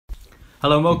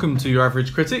Hello and welcome to Your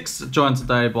Average Critics, joined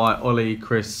today by Ollie,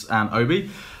 Chris and Obi.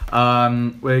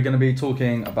 We're going to be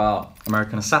talking about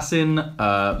American Assassin,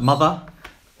 Mother,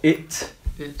 It,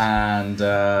 and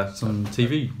some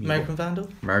TV. American Vandal?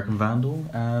 American Vandal.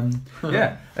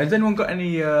 Yeah. Has anyone got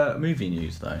any movie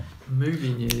news though?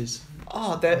 Movie news?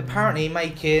 Oh, they're apparently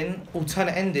making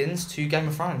alternate endings to Game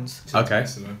of Thrones. Okay.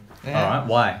 Yeah. Alright,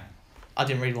 why? I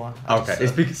didn't read one. Okay,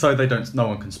 it's because so no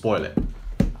one can spoil it.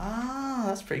 Ah,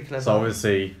 that's pretty clever. So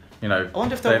obviously, you know, I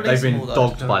wonder if they've release been them all, though.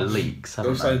 dogged by leaks, I'm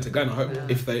haven't they? excited to go, and I hope Yeah.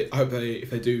 if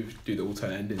they do the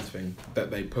alternate endings thing,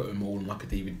 that they put them all on like a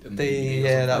DVD.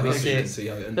 Yeah, that'd be so you can sick. see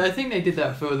how it ends. I think they did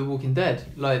that for The Walking Dead.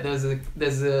 Like, there's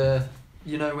a,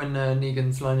 you know, when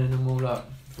Negan's lining them all up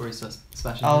before he starts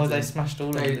smashing. Oh, heads they in? smashed all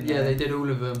of They, them. yeah, they did all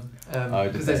of them. Did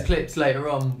Because they? there's clips later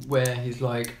on where he's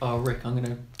like, "Oh, Rick, I'm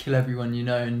gonna kill everyone you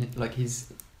know," and like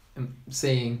he's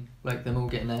seeing like them all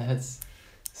getting their heads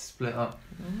split up.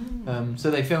 So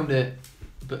they filmed it,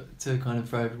 but to kind of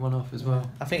throw everyone off as well.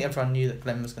 I think everyone knew that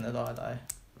Glenn was going to die, though.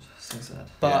 So sad.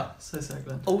 But So sad,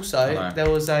 Glenn. I also, know. there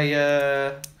was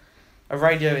a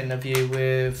radio interview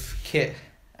with Kit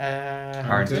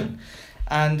Harington.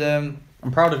 And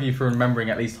I'm proud of you for remembering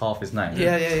at least half his name.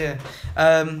 yeah.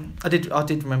 I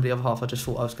did remember the other half. I just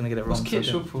thought I was going to get it wrong. What's Kit so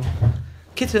I short for?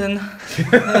 didn't. Kitten.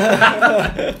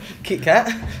 Kit Kat.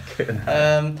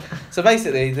 So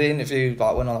basically, the interview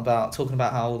went on about talking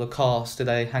about how the cast do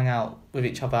they hang out with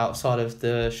each other outside of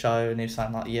the show, and he was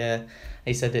saying like, yeah.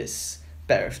 He said it's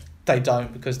better if they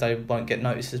don't because they won't get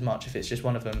noticed as much if it's just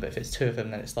one of them, but if it's two of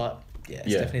them, then it's like,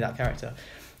 it's definitely that character.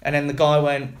 And then the guy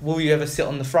went, "Will you ever sit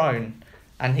on the throne?"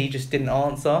 And he just didn't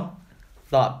answer.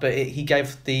 He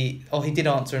did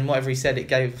answer, and whatever he said, it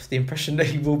gave the impression that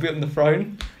he will be on the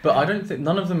throne. But I don't think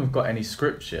none of them have got any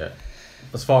scripts yet.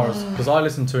 As far as because I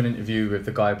listened to an interview with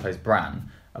the guy who plays Bran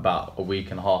about a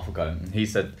week and a half ago, and he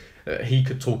said that he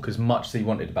could talk as much as he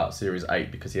wanted about Series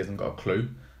 8 because he hasn't got a clue.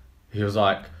 He was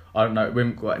like, I don't know, we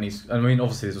haven't got any. I mean,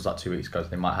 obviously this was like 2 weeks ago, so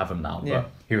they might have them now. Yeah.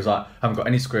 But he was like, I haven't got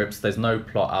any scripts. There's no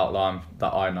plot outline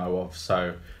that I know of.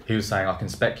 So he was saying I can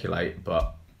speculate,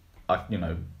 but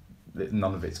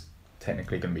none of it's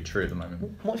technically going to be true at the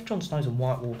moment. What if Jon Snow's a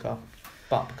White Walker,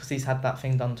 but because he's had that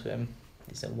thing done to him,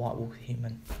 he's a White Walker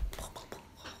human?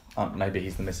 Maybe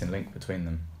he's the missing link between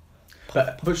them.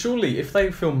 But surely, if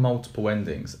they film multiple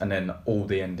endings and then all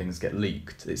the endings get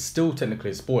leaked, it's still technically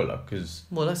a spoiler because.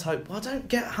 Well, let's hope. I don't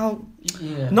get how.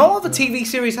 Yeah. No other TV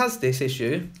series has this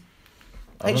issue.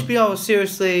 HBO is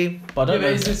seriously. But I don't know.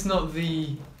 It's just not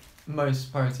the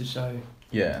most pirated show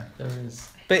Yeah. there is.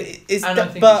 But it's And I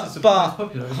think it's just the most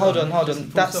popular as hold well. on. Just full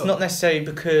That's stop. not necessarily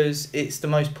because it's the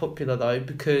most popular though,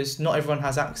 because not everyone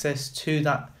has access to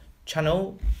that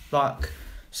channel. Like,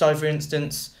 so for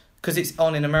instance, because it's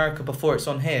on in America before it's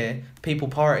on here, people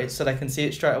pirate it so they can see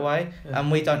it straight away, Yeah. and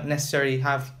we don't necessarily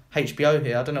have HBO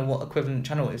here. I don't know what equivalent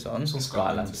channel it's on. It's on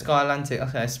Sky Atlantic. Sky Atlantic.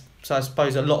 Okay, so I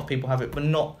suppose a lot of people have it, but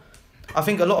not. I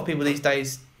think a lot of people these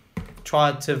days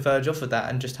try to verge off of that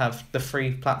and just have the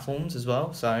free platforms as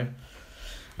well. So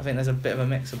I think there's a bit of a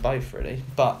mix of both, really.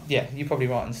 But yeah, you're probably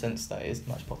right in the sense that it is the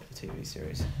most popular TV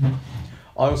series.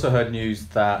 I also heard news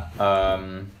that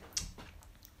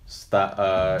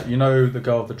you know the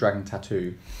girl with the dragon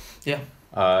tattoo. Yeah.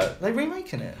 Uh, Are they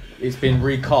remaking it? it's been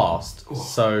recast.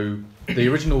 So the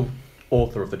original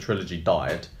author of the trilogy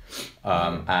died,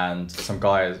 and some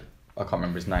guy, I can't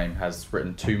remember his name, has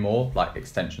written 2 more like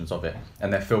extensions of it,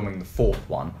 and they're filming the 4th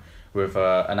one with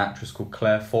an actress called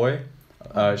Claire Foy.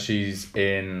 She's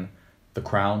in The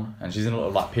Crown, and she's in a lot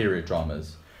of like period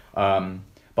dramas.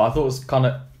 But I thought it was kind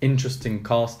of interesting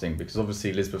casting because obviously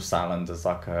Elizabeth Salland is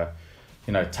like a,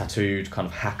 tattooed kind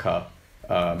of hacker,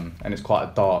 and it's quite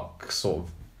a dark sort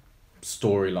of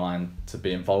storyline to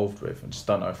be involved with. I just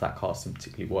don't know if that casting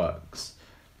particularly works.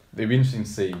 It'd be interesting to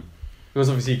see because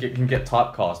obviously you can get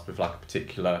typecast with like a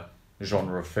particular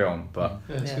genre of film, but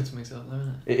Yeah, it's Yeah. good to mix it up though,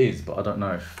 isn't it is. But I don't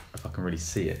know if I can really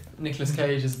see it. it? Nicolas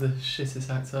Cage is the shittest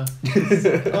actor.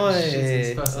 Oi,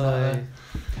 Shittest person out oi. there.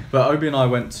 But Obi and I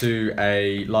went to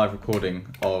a live recording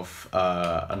of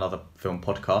another film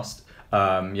podcast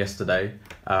yesterday.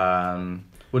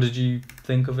 What did you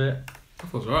think of it? I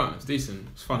thought it was alright. It's decent.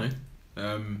 It's funny.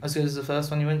 As good as the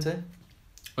first one you went to?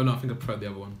 Oh no, I think I preferred the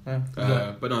other one.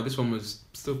 Yeah. But no, this one was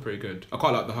still pretty good. I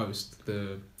quite like the host.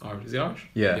 The Irish. Is he Irish?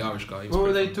 Yeah. The Irish guy. he was What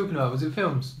were pretty they funny. talking about? Was it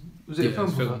films? Was it a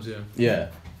film? films? Yeah. Yeah.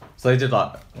 So they did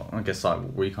like, I guess like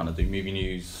we kind of do movie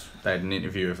news. They had an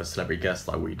interview with a celebrity guest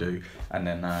like we do, and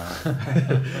then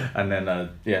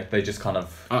they just kind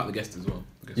of I like the guest as well.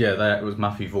 it was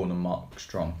Matthew Vaughn and Mark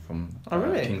Strong from Oh,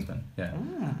 really? Kingsman. Yeah.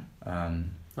 Ah.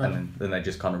 And then they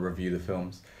just kind of review the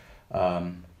films.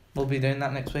 We'll be doing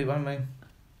that next week, won't we?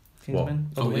 Kingsman?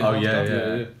 What? Or the week Oh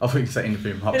after? yeah. I thought you were saying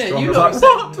interview Mark Yeah, Strong. I you was lot like, were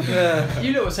what? saying,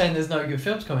 you lot were saying there's no good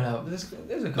films coming out, but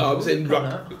there's a couple. No, I'm saying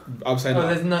coming out. I'm saying Oh,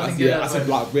 like, there's nothing I, good yeah, at I the said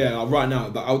moment. like right now.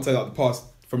 Like, I would say like the past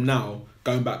from now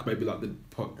going back maybe like the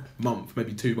month,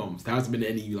 maybe 2 months. There hasn't been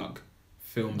any like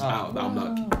films Oh. out that I'm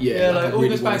like Yeah, like, like I really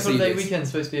August wanna Bank see Holiday this. Weekend's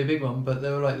supposed to be a big one, but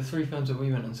there were like the 3 films that we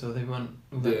went and saw. They weren't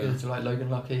all that Yeah. good. So like Logan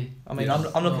Lucky. I mean, Yeah.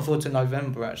 I'm looking forward to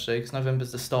November actually, because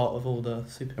November's the start of all the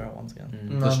superhero ones again. Mm.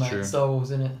 No, That's mate, true. Star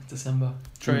Wars in it, December.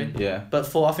 True. Yeah.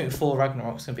 But I think Thor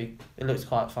Ragnarok's gonna be. It looks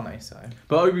quite funny. So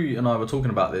But Obi and I were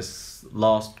talking about this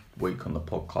last week on the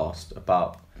podcast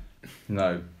about,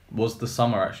 was the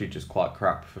summer actually just quite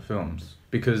crap for films?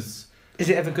 Because is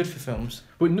it ever good for films?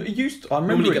 well, it used. I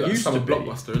Normally remember you get, it like, used to summer be.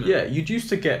 blockbuster, innit? Yeah, you'd used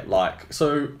to get like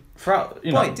so throughout.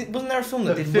 Wait, wasn't there a film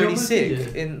that The did film really was sick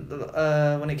good. in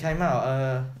when it came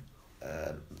out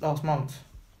last month?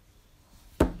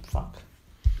 Fuck.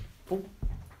 Oh.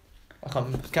 I can't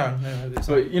remember. Karen, no, it's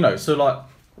But so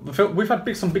like we've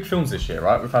had some big films this year,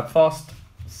 right? We've had Fast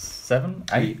 7,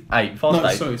 8, Fast No,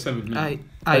 8. sorry, 7. eight.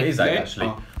 It is 8 Eight? actually.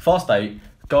 Oh. Fast 8,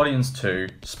 Guardians 2,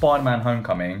 Spider-Man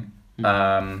Homecoming,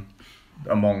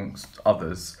 amongst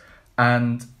others.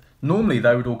 And normally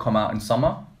they would all come out in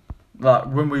summer. Like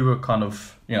when we were kind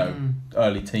of,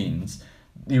 early teens,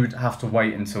 you would have to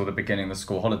wait until the beginning of the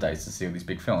school holidays to see all these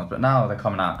big films. But now they're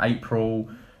coming out April,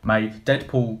 May.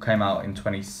 Deadpool came out in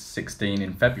 2016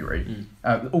 in February.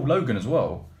 Logan as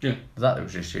well. Yeah. That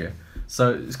was this year.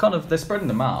 So it's kind of, they're spreading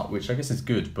them out, which I guess is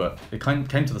good, but it came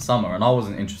to the summer and I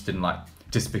wasn't interested in like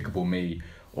Despicable Me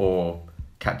or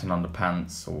Captain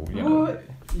Underpants or, What?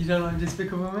 You don't like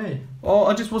Despicable Me? Oh,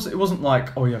 it wasn't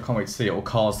like, oh yeah, I can't wait to see it, or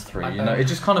Cars 3, it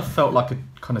just kind of felt like a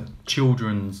kind of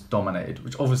children's dominated,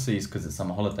 which obviously is because it's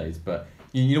summer holidays, but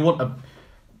you want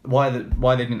why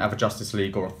they didn't have a Justice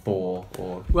League or a Thor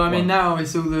or... Well, I mean now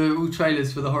it's all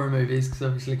trailers for the horror movies because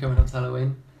obviously coming up to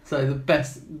Halloween. So the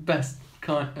best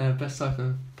type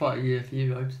of part of year for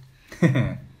you, Obes.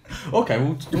 Okay,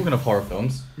 well, talking of horror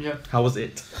films, Yep. how was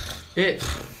it?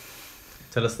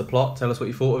 Tell us the plot, tell us what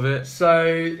you thought of it. So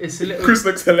it's a little. Chris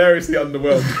looks hilariously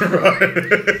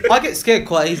underwhelmed. I get scared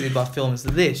quite easily by films.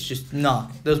 This just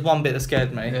There's one bit that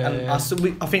scared me, Yeah, and yeah.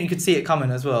 I think you could see it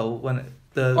coming as well when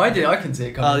I did. I can see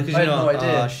it coming. because I had no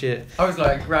idea. Oh shit! I was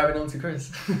like grabbing onto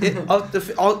Chris.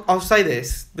 I'll say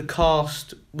this: the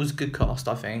cast was a good cast.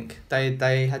 I think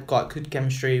they had quite good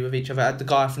chemistry with each other. Had the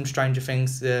guy from Stranger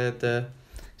Things,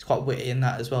 he's quite witty in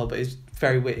that as well, but he's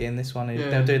very witty in this one. They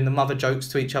Yeah. were doing the mother jokes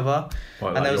to each other. Well,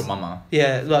 And like there your was- mama.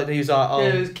 Yeah, like he was like, oh, Yeah,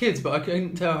 it was kids, but I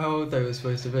couldn't tell how old they were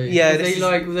supposed to be. Yeah, 'Cause this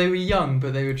they were young,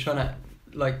 but they were trying to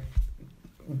like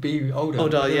be older.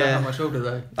 Older, I don't know yeah. How much older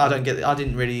though? I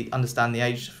didn't really understand the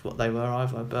age of what they were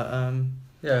either, but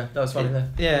Yeah, that was funny though.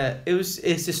 yeah, it's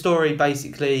a story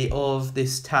basically of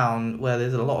this town where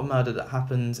there's a lot of murder that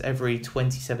happens every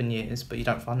 27 years, but you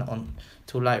don't find that on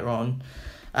till later on,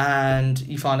 and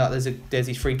you find out there's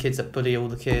these 3 kids that bully all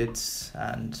the kids,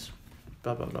 and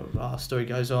blah blah blah blah. Story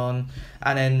goes on,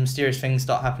 and then mysterious things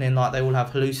start happening, like they all have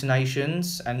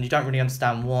hallucinations, and you don't really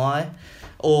understand why,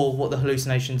 or what the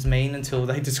hallucinations mean until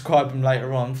they describe them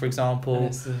later on. For example, And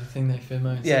it's the thing they fear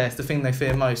most. yeah, it's the thing they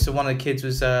fear most. So one of the kids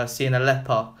was seeing a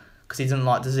leper because he didn't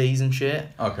like disease and shit.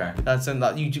 Okay. That's like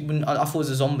I thought it was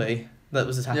a zombie that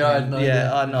was attacking Yeah, I him. had no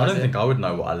idea. I had no I don't idea. think I would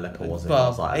know what a leper was if I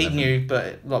was Well, like he 11. knew,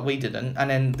 but like we didn't. And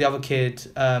then the other kid,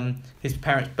 his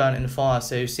parents burnt in the fire,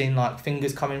 so he was seeing like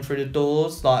fingers coming through the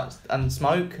doors, like and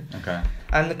smoke. Okay.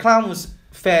 And the clown was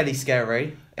fairly scary.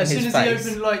 In As his soon as face.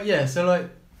 he opened, so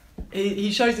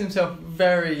he shows himself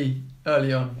very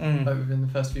early on, Mm. like within the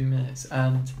first few minutes,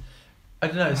 and I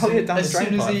don't know. Oh, yeah, down the as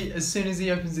drain pipe. soon as he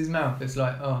opens his mouth, it's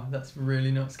like, oh, that's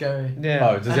really not scary. Yeah.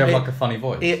 Oh, does he have And like a funny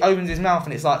voice? He opens his mouth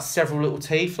and it's like several little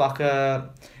teeth, like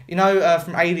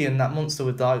from Alien, that monster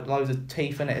with like loads of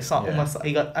teeth in it. It's like Yeah. almost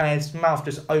like and his mouth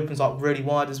just opens like really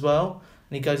wide as well,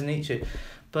 and he goes and eats you.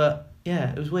 But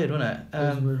yeah, it was weird, wasn't it?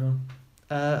 That was a weird one.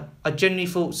 I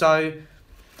genuinely thought so.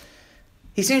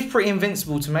 He seems pretty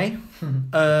invincible to me.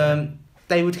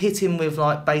 They would hit him with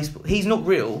like baseball. He's not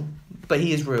real, but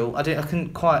he is real. I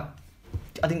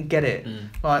didn't get it.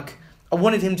 Like, I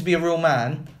wanted him to be a real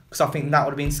man because I think that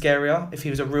would have been scarier if he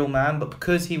was a real man. But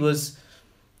because he was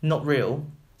not real,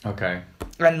 Okay.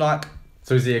 and like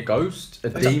So is he a ghost? A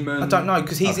demon? I don't know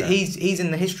because Okay. he's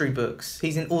in the history books.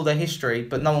 He's in all their history,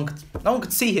 but no one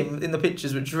could see him in the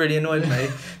pictures, which really annoyed me.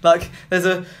 Like there's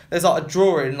like a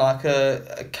drawing, like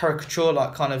a caricature,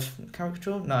 like kind of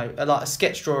caricature. No, like a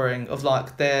sketch drawing of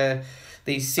like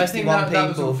these 61 I think that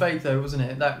was all people. fake though, wasn't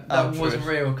it? That Oh, wasn't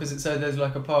true. real because so there's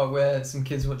like a part where some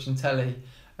kids watching telly,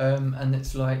 and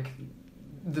it's like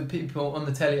the people on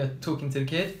the telly are talking to the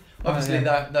kid. Obviously,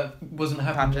 yeah. that wasn't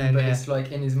happening, Happening, but yeah. it's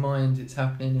like in his mind it's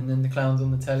happening, and then the clown's on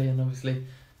the telly, and obviously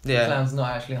the Yeah. clown's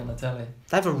not actually on the telly.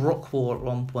 They have a rock war at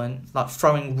one point, like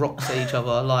throwing rocks at each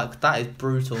other. Like, that is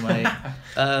brutal, mate.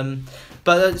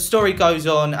 But the story goes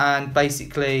on, and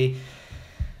basically,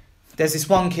 there's this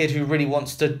one kid who really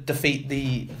wants to defeat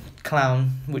the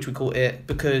clown, which we call It,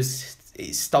 because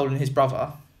it's stolen his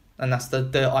brother, and that's the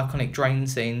iconic drain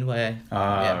scene where.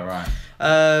 Right.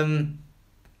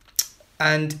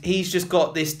 And he's just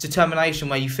got this determination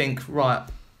where you think, right,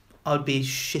 I'd be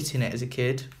shitting it as a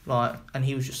kid, like, and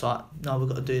he was just like, no, we've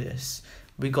got to do this.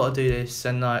 We got to do this,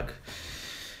 and like.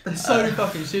 It's so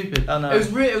fucking stupid. I know. It was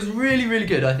really, really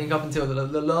good. I think up until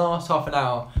the last half an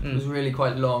hour was really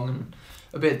quite long and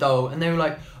a bit dull. And they were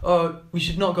like, "Oh, we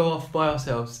should not go off by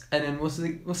ourselves." And then what's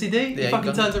he do? He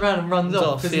fucking turns around and runs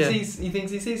off because he thinks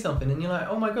he sees something. And you're like,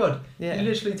 "Oh my god!" Yeah. You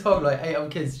literally told like 8 other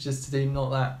kids just to do not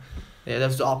that. Yeah, there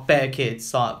was bare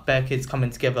kids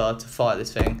coming together to fight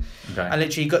this thing. Okay. And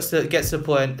literally gets to the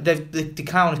point. The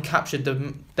clown has captured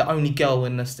the only girl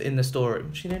in the story.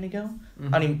 Was she the only girl?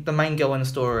 Mm-hmm. Only the main girl in the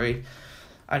story,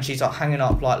 and she's like hanging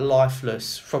up like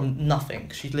lifeless from nothing.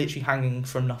 She's literally hanging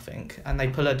from nothing, and they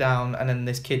pull her down, and then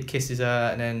this kid kisses her,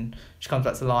 and then she comes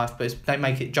back to life. But they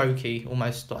make it jokey,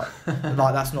 almost like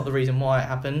like that's not the reason why it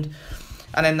happened.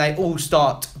 And then they all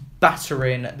start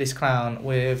battering this clown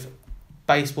with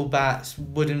baseball bats,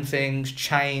 wooden things,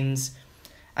 chains,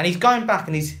 and he's going back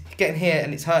and he's getting hit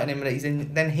and it's hurting him, and he's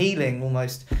then healing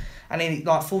almost, and he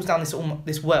like falls down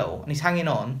this well and he's hanging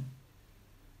on,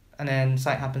 and then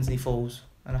something happens and he falls,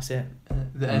 and that's it.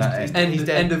 The He's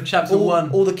dead. end of chapter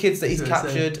 1. All the kids that he's That's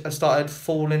what it captured have started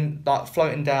falling, like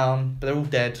floating down, but they're all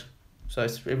dead, so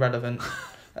it's irrelevant.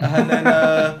 And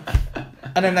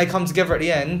then they come together at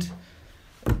the end,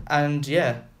 and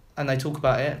yeah. And they talk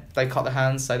about it. They cut their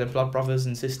hands, say they're blood brothers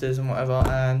and sisters and whatever,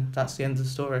 and that's the end of the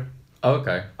story. Oh,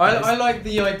 okay. I like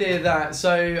the idea that.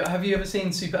 So, have you ever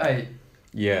seen Super 8?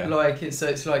 Yeah. Like it's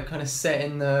like kind of set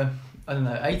in the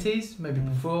 80s, maybe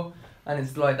before, and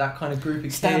it's like that kind of group of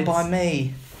kids. Stand By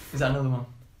Me. Is that another one?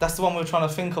 That's the one we were trying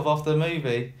to think of after the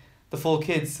movie. The 4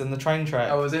 kids and the train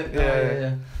track. Oh, was it? Yeah.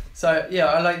 Yeah. So yeah,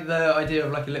 I like the idea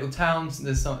of like a little town. So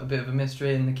there's a bit of a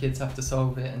mystery, and the kids have to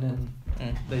solve it, and then.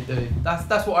 They do.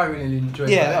 That's what I really enjoyed.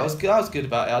 Yeah, that was good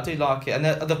about it. I do like it, and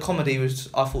the comedy I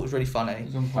thought was really funny,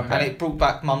 and it brought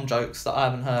back mum jokes that I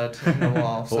haven't heard in a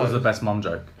while. What was the best mum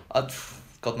joke?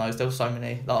 God knows, there were so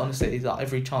many. Like honestly, like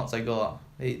every chance they got,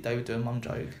 they would do a mum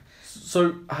joke.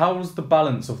 So how was the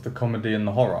balance of the comedy and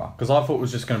the horror? Because I thought it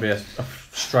was just going to be a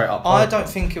straight up. I don't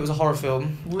think it was a horror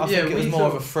film. I think it was more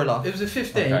of a thriller. It was a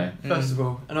 15 first of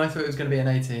all, and I thought it was going to be an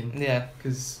 18. Yeah,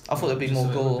 because I thought there'd be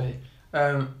more gore.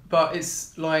 But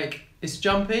it's like it's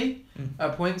jumpy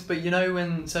at points, but you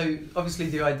know so obviously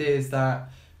the idea is that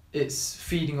it's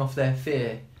feeding off their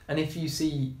fear, and if you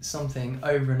see something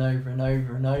over and over and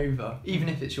over and over, even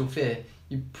if it's your fear,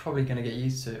 you're probably going to get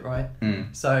used to it, right?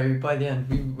 So by the end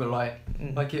we were like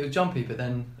it was jumpy, but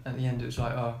then at the end it was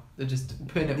like, oh, they're just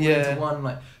putting it all into one,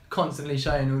 like constantly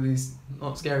showing all these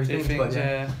not scary things. But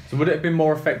yeah. So would it have been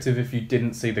more effective if you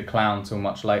didn't see the clown till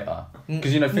much later?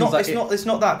 Because it's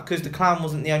not that, because the clown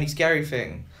wasn't the only scary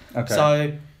thing. Okay.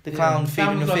 So the clown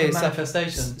feeding the fear. Like a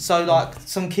manifestation. So like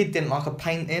some kid didn't like a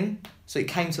painting, so it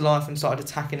came to life and started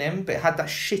attacking him, but it had that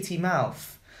shitty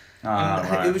mouth.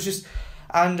 Right. It was just,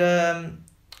 and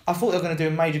I thought they were going to do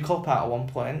a major cop out at one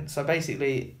point. So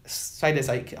basically, say there's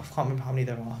 8. I can't remember how many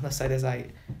there are. Let's say there's 8.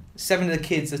 7 of the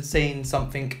kids had seen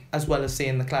something as well as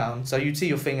seeing the clown. So you'd see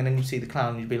your thing and then you'd see the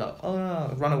clown and you'd be like,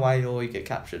 oh, run away or you get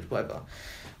captured, whatever.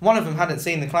 One of them hadn't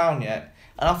seen the clown yet,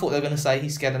 and I thought they were going to say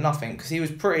he's scared of nothing because he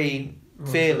was pretty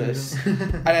fearless.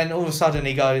 And then all of a sudden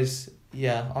he goes,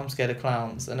 yeah, I'm scared of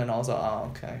clowns. And then I was like,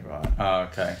 oh, okay, right. Oh,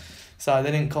 okay. So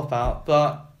they didn't cop out,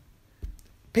 but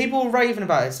people were raving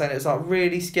about it, saying it was like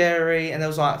really scary, and there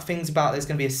was like things about there's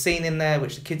going to be a scene in there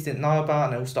which the kids didn't know about,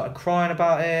 and they all started crying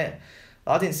about it.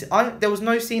 There was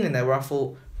no scene in there where I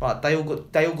thought, right, they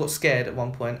all got scared at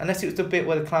one point, unless it was the bit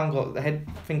where the clown got the head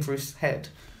thing through his head.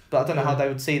 But I don't know how they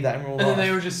would see that in real life. And then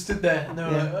they all just stood there and they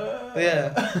were like,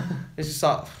 yeah. It's just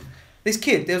like this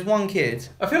kid. There's one kid.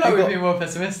 I feel like we're being more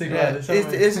pessimistic about this.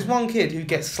 There's this one kid who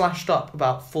gets slashed up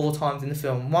about 4 times in the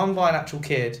film. One by an actual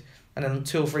kid, and then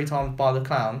 2 or 3 times by the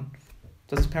clown.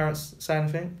 Does his parents say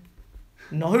anything?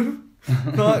 No.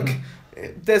 Like,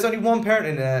 there's only one parent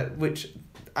in there which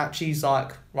actually is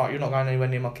like, right, you're not going anywhere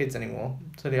near my kids anymore,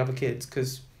 to the other kids,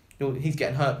 because he's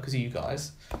getting hurt because of you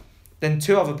guys. Then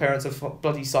 2 other parents are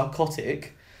bloody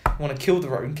psychotic, want to kill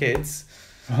their own kids.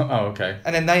 Oh, okay.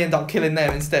 And then they end up killing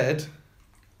them instead.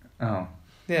 Oh.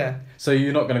 Yeah. So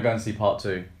you're not going to go and see part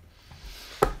 2?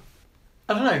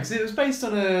 I don't know, because it was based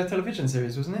on a television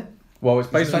series, wasn't it? Well, it's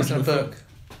It's based on based on a book.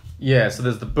 Yeah, so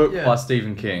there's the book Yeah. by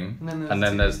Stephen King, and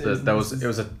then there's TV there was series. it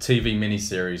was a TV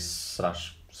miniseries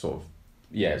 / sort of,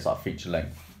 yeah, it's like feature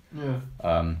length. Yeah.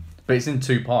 But it's in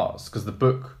 2 parts because the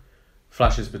book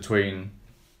flashes between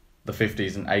the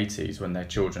 50s and 80s when they're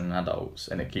children and adults,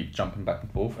 and it keeps jumping back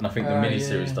and forth. And I think the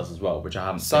miniseries yeah. does as well, which I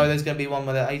haven't So seen. there's going to be one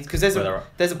where they're because Where they're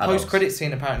there's a adults. post-credit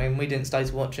scene apparently, and we didn't stay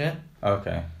to watch it.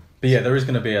 Okay, but yeah, there is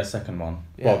going to be a second one.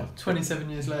 Yeah. Well, 27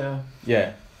 years later.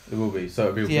 yeah, it will be. So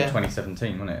it'll be Yeah.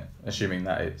 2017, won't it? Assuming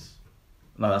that it's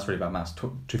no, that's really bad maths.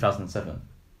 2007.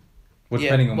 Well, Yeah,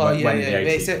 depending on well, when yeah, in yeah. the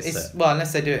 80s It's, it's it's set. well,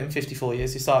 unless they do it in 54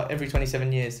 years. It's like every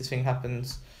 27 years this thing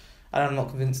happens, and I'm not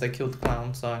convinced they killed the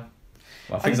clown. So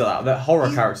Well, things like that. That horror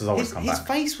His- characters always his, come his back.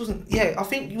 face wasn't. Yeah, I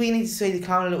think we need to see the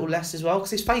clown a little less as well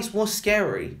because his face was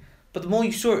scary. But the more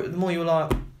you saw it, the more you were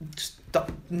like just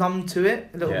numb to it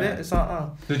a little Yeah. bit. It's like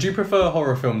oh Did you prefer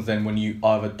horror films then when you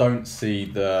either don't see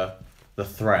the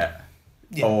threat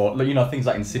yeah, or things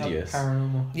like Insidious?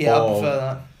 Paranormal. yeah, I or- prefer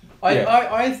that.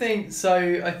 I think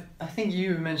so. I think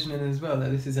you were mentioning as well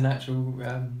that this is an actual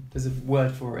there's a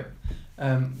word for it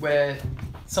where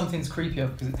something's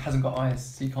creepier because it hasn't got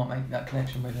eyes, so you can't make that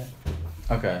connection with it.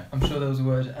 Okay. I'm sure there was a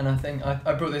word, and I think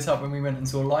I brought this up when we went and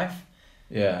saw Life.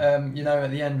 Yeah.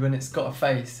 At the end when it's got a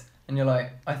face, and you're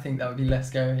like, I think that would be less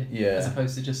scary. Yeah. As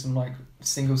opposed to just some like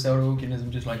single-celled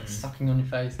organism just like sucking on your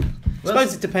face. I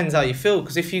suppose it depends how you feel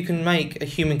because if you can make a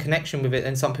human connection with it,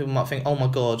 then some people might think, oh my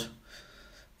god,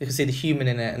 you can see the human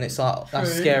in it, and it's like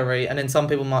that's True. scary. And then some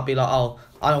people might be like, oh,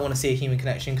 I don't want to see a human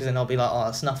connection because then I'll be like, oh,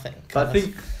 it's nothing. But I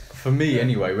think for me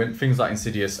anyway, when things like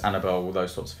Insidious, Annabelle, all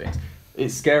those sorts of things,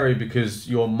 it's scary because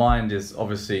your mind is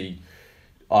obviously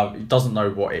it doesn't know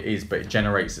what it is, but it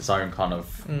generates its own kind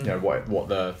of what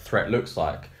the threat looks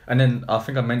like. And then I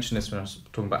think I mentioned this when I was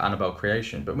talking about Annabelle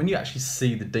Creation, but when you actually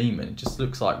see the demon, it just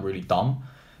looks like really dumb.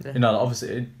 Yeah.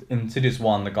 Obviously in Insidious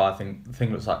 1, the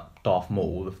thing looks like Darth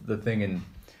Maul. The thing in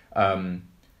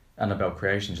Annabelle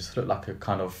Creation just looked like a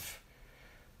kind of.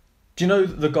 Do you know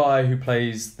the guy who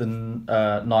plays the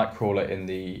Nightcrawler in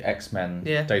the X-Men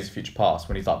Yeah. Days of Future Past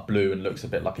when he's like blue and looks a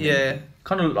bit like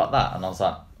kind of looked like that, and I was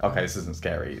like, okay, this isn't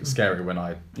scary. It's scary when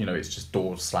it's just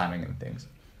doors slamming and things.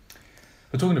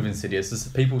 But talking of Insidious, has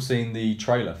people seen the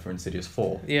trailer for Insidious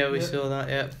 4? Yeah, we Yeah. saw that.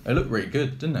 Yeah. It looked really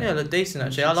good, didn't it? Yeah, it looked decent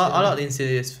actually. I like the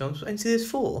Insidious films. Insidious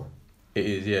 4. It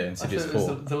is, yeah, I Insidious thought it was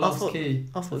 4. the last key.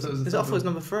 I thought it was the third one.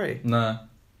 number 3. No,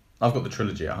 I've got the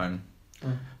trilogy at home, Oh.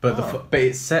 but Oh. but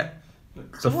it's set.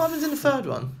 So what happens in the third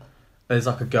one? There's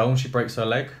like a girl and she breaks her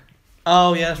leg,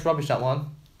 Oh yeah, that's rubbish. That one.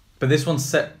 but this one's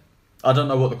set. I don't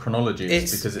know what the chronology is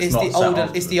because it's not the set older.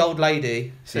 afterwards. It's the old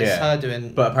lady. So it's Yeah. her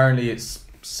doing. But apparently it's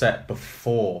set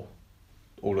before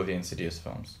all of the Insidious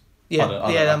films. yeah, I don't-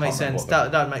 I that can't makes remember sense.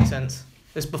 what That makes sense.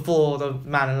 It's before the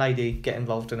man and lady get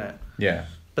involved in it. Yeah,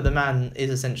 But the man is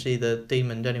essentially the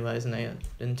demon anyway, isn't he?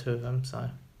 In 2 of them, so.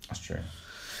 that's true.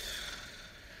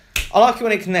 I like it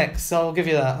when it connects, so I'll give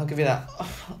you that.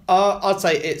 I'd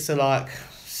say it's a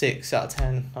 6 out of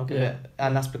 10. I'll give Yeah. it,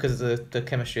 and that's because of the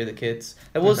chemistry of the kids.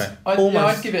 It was Okay.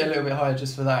 almost. I'd give it a little bit higher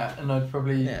just for that, and I'd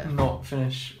probably Yeah. not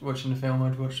finish watching the film.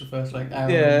 I'd watch the first hour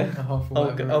Yeah. and a half. Or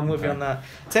whatever. I'm with you on that.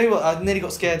 Tell you what, I nearly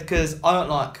got scared because I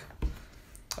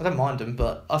don't mind them,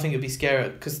 but I think it'd be scary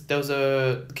because there was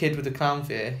a kid with a clown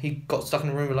fear. He got stuck in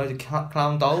a room with a load of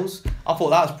clown dolls. I thought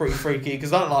that was pretty freaky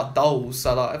because I don't like dolls.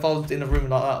 So if I was in a room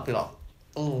like that, I'd be like,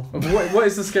 oh. What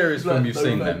is the scariest film you've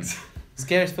seen then?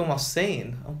 Scariest film I've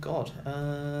seen? Oh God.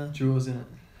 Jaws in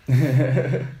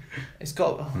it. It's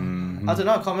got. Mhm. I don't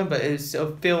know. I can't remember. It's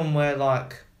a film where oh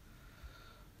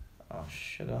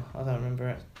sugar. I don't remember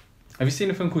it. Have you seen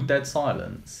a film called Dead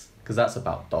Silence? Because that's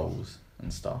about dolls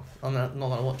and stuff. I'm not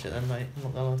gonna watch it then, mate. I'm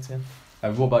not gonna lie to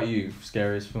you. What about you?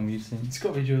 Scariest film you've seen? It's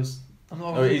got to be Jaws.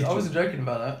 Oh, it is I wasn't joking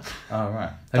about that. Oh right.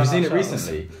 Have Don't you seen know, it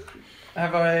recently?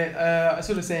 Have I? I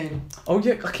sort of seen. Oh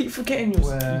yeah, I keep forgetting you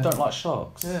Where- don't like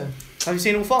sharks. Yeah. Have you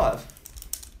seen all 5?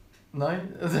 No,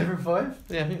 is there 5?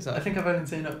 Yeah, I think so. I think I've only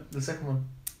seen the second one,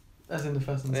 as in the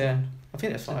first and the Yeah. second. I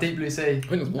think it's So 5. Deep Blue Sea. I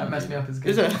think it's That one. messed me up as a kid.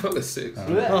 Is it? I felt there's 6.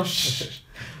 Oh. Oh shh.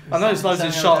 I know it's loads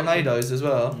of Sharknadoes as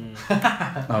well.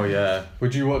 Oh yeah.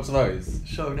 Would you watch those?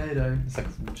 Sharknado. It's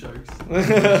like- Jokes.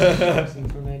 Jokes and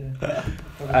tornado.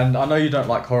 And I know you don't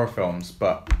like horror films,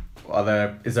 but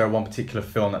is there one particular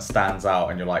film that stands out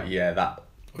and you're like, yeah, that.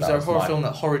 Was there a horror film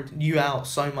that horrored you out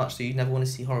so much that you never want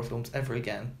to see horror films ever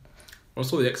again? I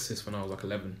saw The Exorcist when I was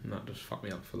 11, and that just fucked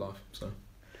me up for life. So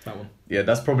That one. Yeah,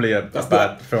 that's probably a That's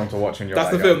bad film to watch when you're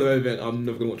That's the that film young. that I'm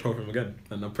never gonna watch horror film again,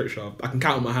 and I'm pretty sure I can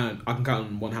count on my hand. I can count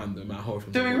on one hand the amount of horror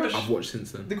films Do we watch- I've watched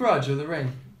since then. The Grudge or The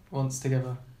Ring once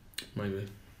together. Maybe.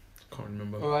 Can't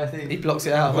remember. Or I think He blocks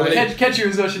it out. Well, Right? Ketchy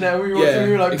was watching that. We watched it.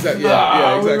 We were like, exactly. "Nah,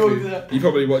 Yeah, we exactly. walked it." You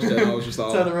probably watched it, and I was just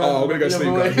like, Turn around, oh, I'm gonna go the sleep,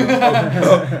 other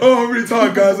guys. Oh, I'm really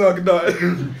tired, guys. Oh, good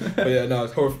night. But yeah, no,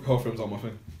 horror films are my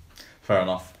thing. Fair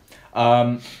enough.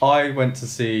 I went to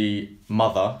see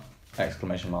Mother!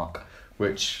 Exclamation mark,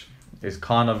 which is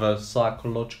kind of a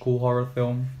psychological horror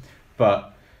film,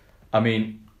 but I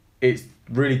mean, it's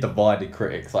really divided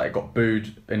critics. Like, it got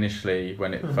booed initially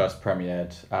when it first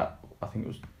premiered at, I think it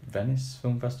was Venice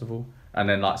Film Festival, and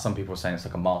then like some people were saying it's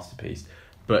like a masterpiece,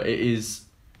 but it is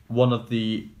one of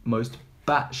the most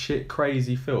batshit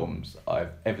crazy films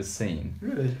I've ever seen.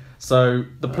 Really? So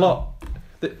the plot,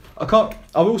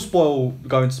 I will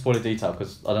go into spoiler detail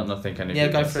because I don't think any of Yeah,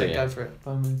 you go can for see it. Go for it.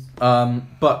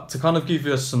 But to kind of give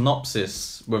you a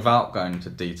synopsis without going into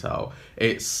detail,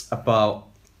 it's about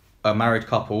a married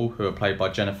couple who are played by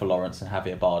Jennifer Lawrence and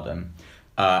Javier Bardem,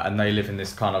 and they live in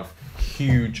this kind of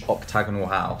huge octagonal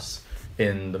house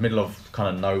in the middle of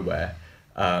kind of nowhere,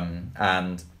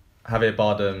 and Javier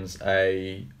Bardem's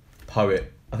a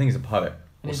poet. I think he's a poet.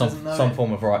 And Or he some doesn't know some it.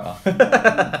 form of writer,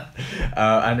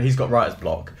 and he's got writer's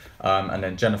block. And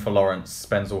then Jennifer Lawrence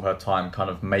spends all her time kind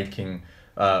of making,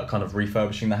 kind of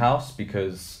refurbishing the house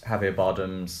because Javier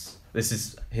Bardem's, this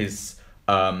is his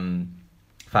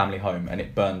family home and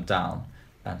it burned down,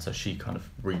 and so she kind of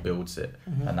rebuilds it,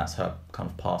 and that's her kind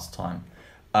of pastime.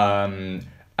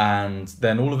 And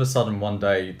then all of a sudden one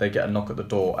day they get a knock at the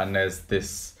door and there's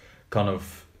this kind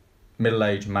of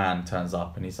middle-aged man turns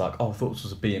up and he's like, oh, I thought this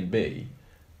was a B&B.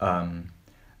 And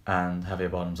Javier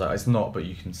Bardem's like, it's not, but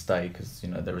you can stay because, you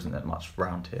know, there isn't that much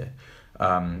around here.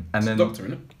 And It's then a doctor,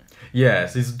 isn't it?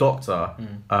 yes, he's a doctor.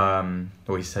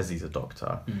 Well, he says he's a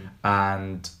doctor.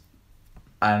 And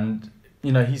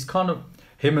you know, he's kind of,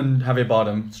 him and Javier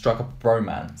Bardem struck up a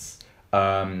bromance.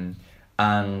 And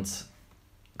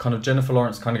kind of Jennifer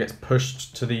Lawrence kind of gets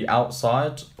pushed to the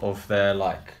outside of their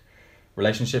like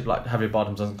relationship. Like, Javier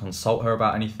Bardem doesn't consult her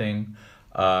about anything.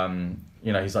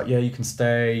 You know, he's like, yeah, you can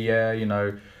stay, yeah, you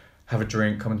know, have a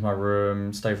drink, come into my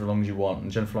room, stay for as long as you want.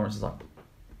 And Jennifer Lawrence is like,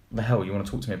 the hell, you want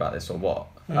to talk to me about this or what?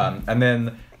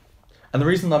 And the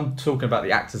reason I'm talking about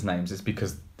the actors' names is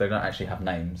because they don't actually have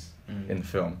names in the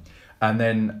film. And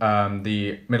then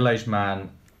the middle-aged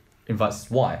man invites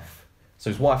his wife. So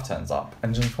his wife turns up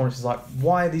and Jennifer Lawrence is like,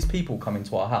 why are these people coming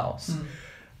to our house?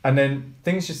 And then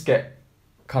things just get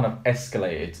kind of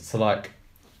escalated. So like,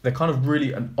 they're kind of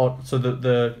really an odd. So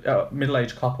the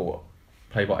middle-aged couple,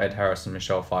 played by Ed Harris and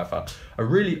Michelle Pfeiffer, are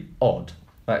really odd.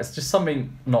 Like, it's just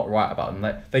something not right about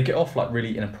them. They get off like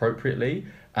really inappropriately,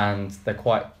 and they're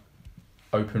quite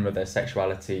open with their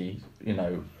sexuality, you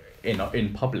know,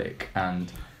 in public,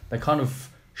 and they kind of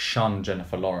shun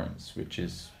Jennifer Lawrence, which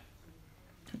is,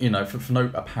 you know, for no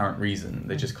apparent reason.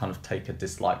 They just kind of take a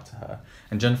dislike to her,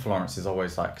 and Jennifer Lawrence is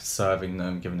always like serving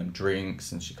them, giving them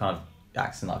drinks, and she kind of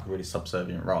acts in like a really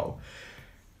subservient role.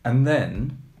 And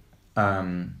then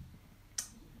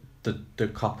the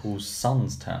couple's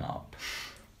sons turn up,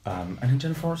 and then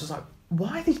Jennifer Lawrence is like,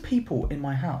 why are these people in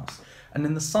my house? And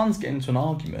then the sons get into an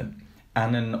argument,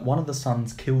 and then one of the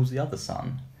sons kills the other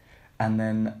son, and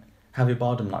then Javier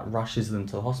Bardem like rushes them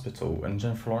to the hospital, and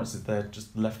Jennifer Lawrence is there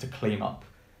just left to clean up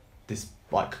this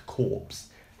like corpse,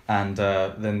 and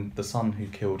then the son who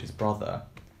killed his brother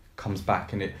comes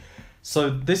back, and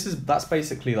that's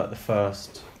basically like the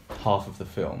first half of the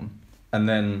film, and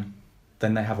then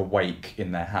they have a wake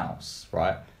in their house,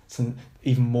 right? So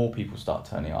even more people start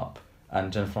turning up,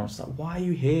 and Jennifer Lawrence is like, why are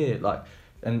you here? Like,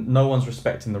 and no one's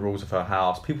respecting the rules of her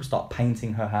house. People start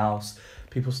painting her house,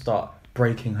 people start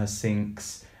breaking her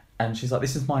sinks, and she's like,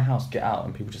 this is my house, get out,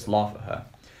 and people just laugh at her.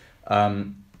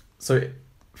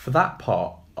 For that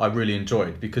part, I really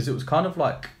enjoyed, because it was kind of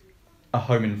like a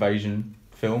home invasion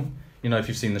film. You know, if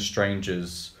you've seen The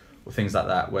Strangers or things like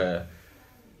that, where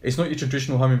it's not your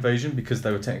traditional home invasion because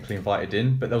they were technically invited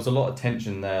in, but there was a lot of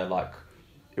tension there. Like,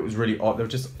 it was really odd. There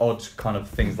were just odd kind of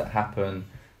things that happen.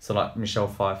 So like Michelle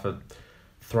Pfeiffer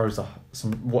throws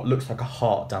what looks like a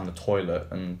heart down the toilet,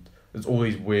 and there's all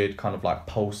these weird kind of like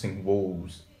pulsing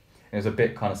walls. And it's a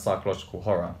bit kind of psychological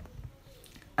horror.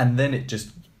 And then it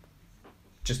just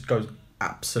goes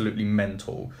absolutely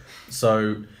mental.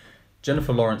 So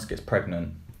Jennifer Lawrence gets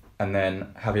pregnant, and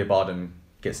then Javier Bardem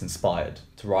gets inspired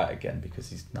to write again because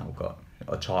he's now got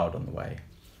a child on the way.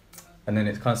 And then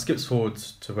it kind of skips forward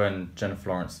to when Jennifer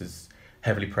Lawrence is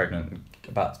heavily pregnant and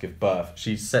about to give birth.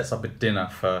 She sets up a dinner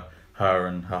for her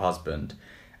and her husband,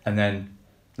 and then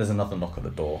there's another knock at the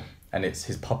door, and it's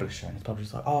his publisher, and his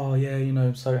publisher's like, oh yeah, you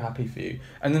know, so happy for you.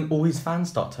 And then all his fans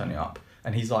start turning up,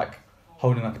 and he's like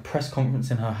holding like a press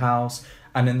conference in her house,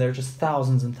 and then there are just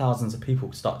thousands and thousands of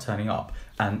people start turning up,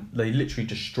 and they literally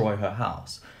destroy her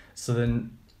house. So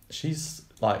then she's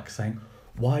like saying,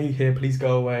 why are you here? Please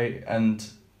go away. And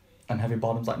Javier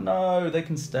Bardem's like, no, they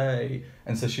can stay.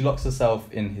 And so she locks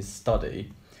herself in his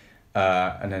study,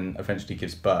 and then eventually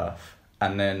gives birth.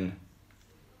 And then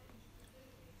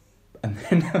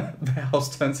the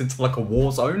house turns into like a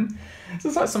war zone. So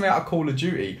it's like something out of Call of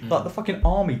Duty. Like the fucking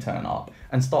army turn up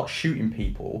and start shooting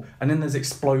people, and then there's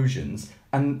explosions.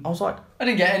 And I was like, I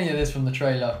didn't get any of this from the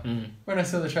trailer. When I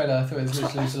saw the trailer, I thought it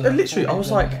was literally I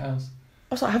was like,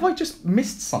 have I just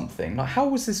missed something? Like, how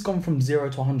was this gone from 0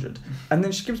 to 100? And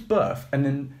then she gives birth, and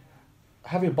then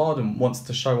Javier Bardem wants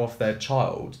to show off their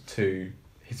child to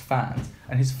his fans,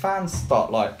 and his fans start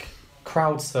like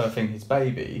crowd surfing his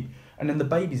baby, and then the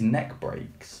baby's neck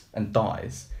breaks and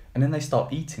dies, and then they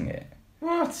start eating it.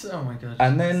 What? Oh my god.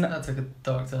 And then that took a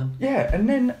dark turn. Yeah, and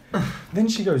then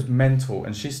she goes mental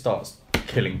and she starts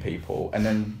killing people, and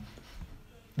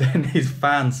then his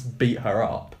fans beat her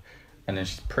up, and then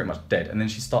she's pretty much dead, and then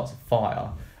she starts a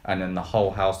fire, and then the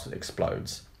whole house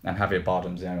explodes, and Javier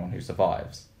Bardem's the only one who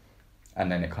survives,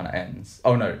 and then it kind of ends.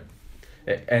 Oh no,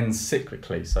 it ends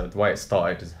cyclically, so the way it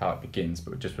started is how it begins,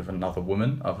 but just with another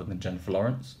woman other than Jennifer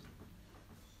Lawrence.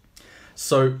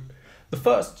 So the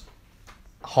first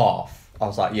half, I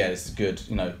was like, yeah, this is good,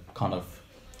 you know, kind of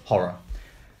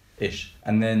horror-ish,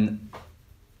 and then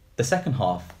the second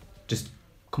half, just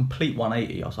complete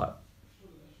 180. I was like,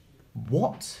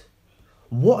 what?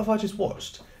 What have I just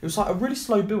watched? It was like a really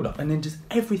slow build-up, and then just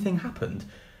everything happened.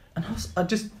 And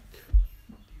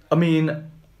I mean,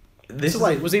 this So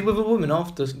wait, was he with a woman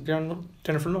after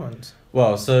Jennifer Lawrence?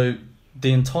 Well, so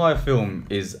the entire film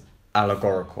is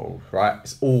allegorical, right?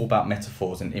 It's all about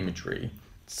metaphors and imagery.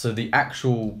 So the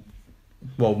actual,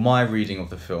 well, my reading of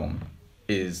the film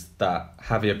is that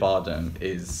Javier Bardem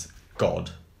is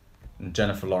God, and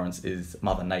Jennifer Lawrence is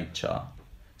Mother Nature.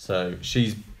 So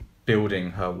she's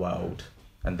building her world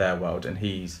and their world, and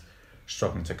he's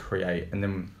struggling to create. And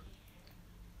then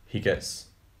he gets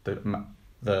the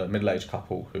middle-aged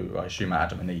couple, who I assume are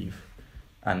Adam and Eve,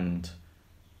 and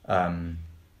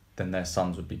then their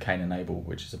sons would be Cain and Abel,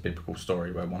 which is a biblical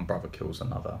story where one brother kills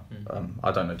another.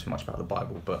 I don't know too much about the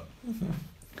Bible, but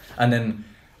and then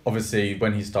obviously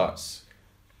when he starts,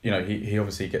 you know, he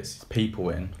obviously gets his people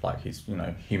in, like his, you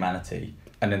know, humanity,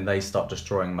 and then they start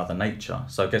destroying Mother Nature.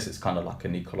 So I guess it's kind of like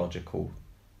an ecological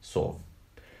sort of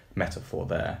metaphor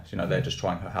there. You know, they're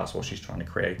destroying her house while she's trying to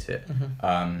create it.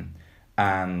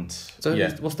 And So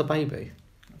yeah, what's the baby?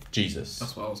 Jesus.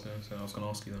 That's what I was going to say. I was going to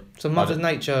ask you that. So Mother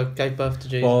Nature gave birth to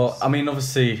Jesus. Well, I mean,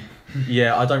 obviously,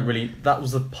 yeah, I don't really. That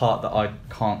was the part that I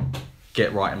can't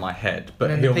get right in my head.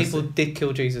 But and then the people did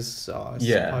kill Jesus, I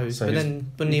suppose. So but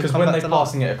then when because when they're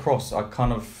passing it across, I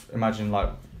kind of imagine like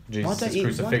Jesus'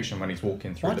 crucifixion when he's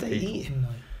walking through the people. Why do they eat him though?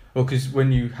 Well, because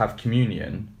when you have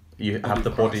communion, you have the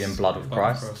body and blood of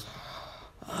Christ.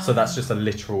 So that's just a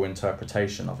literal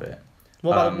interpretation of it.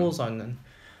 What about the war zone then?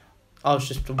 Oh, it's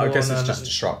just. I guess it's just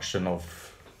destruction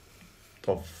of.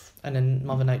 And then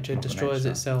Mother Nature destroys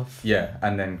itself. Yeah,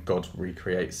 and then God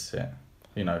recreates it.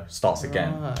 You know, starts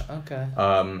again. Right.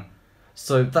 Okay.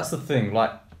 So that's the thing.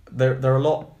 Like, there are a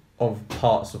lot of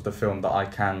parts of the film that I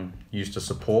can use to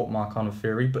support my kind of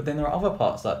theory, but then there are other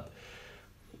parts that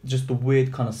just the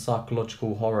weird kind of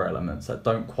psychological horror elements that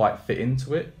don't quite fit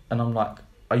into it, and I'm like,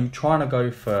 are you trying to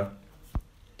go for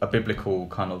a biblical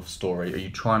kind of story? Are you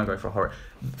trying to go for horror?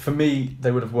 For me,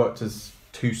 they would have worked as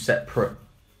two separate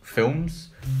films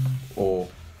or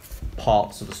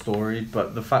parts of the story,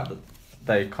 but the fact that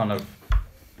they kind of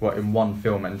were in one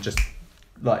film and just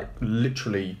like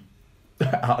literally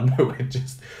out of nowhere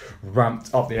just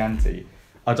ramped up the ante.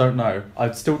 I don't know. I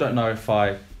still don't know if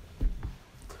I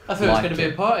thought it was going to be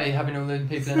a party, having all the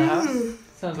people in the house.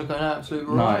 Sounds like an absolute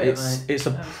riot, mate. It's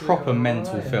a proper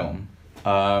mental film.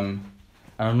 And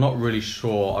I'm not really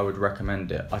sure I would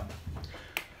recommend it.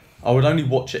 I would only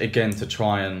watch it again to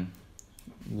try and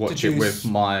watch it with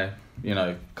my, you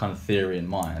know, kind of theory in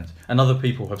mind. And other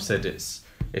people have said it's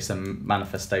a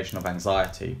manifestation of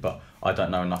anxiety, but I don't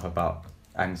know enough about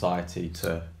anxiety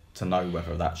to know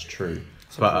whether that's true.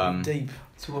 But deep.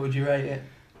 So what would you rate it?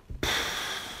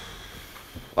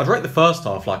 I'd rate the first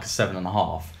half like a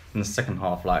 7.5, and the second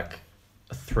half like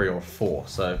a 3 or 4.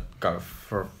 So go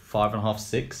for a 5.5,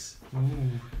 6. Ooh.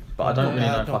 But I don't really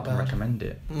know if I can bad. recommend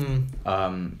it.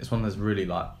 It's one of those really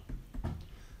like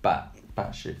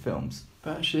batshit films.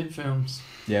 Batshit films.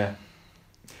 Yeah.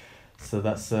 So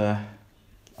that's I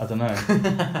I don't know.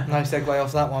 No segue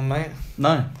off that one, mate.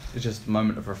 No, it's just a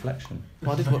moment of reflection.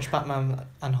 Well, I did watch Batman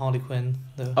and Harley Quinn.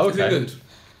 Oh, Is it okay. good?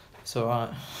 It's alright.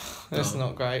 It's Oh.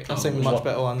 not great. I've Oh, seen much what-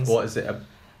 better ones. What is it?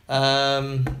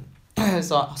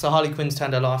 So Harley Quinn's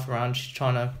turned her life around. She's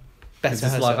trying to better Is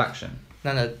this herself. live action?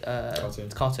 No, Cartoon.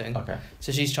 it's cartoon. Okay.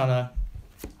 So she's trying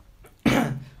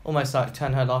to almost like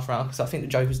turn her life around because I think the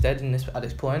Joker's dead at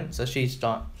this point. So she's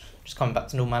like just coming back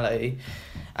to normality,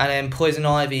 and then Poison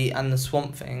Ivy and the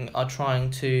Swamp Thing are trying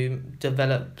to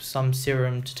develop some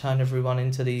serum to turn everyone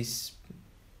into these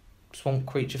swamp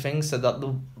creature things, so that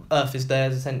the Earth is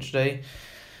theirs essentially.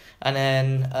 And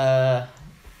then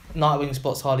Nightwing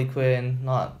spots Harley Quinn.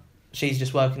 Like she's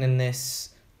just working in this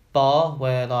bar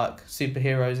where like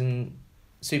superheroes and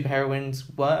superheroines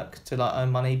work to like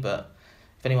earn money, but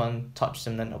if anyone touches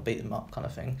them then they'll beat them up kind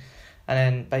of thing. And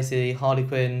then basically Harley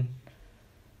Quinn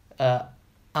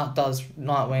outdoes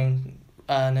Nightwing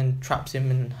and then traps him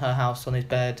in her house on his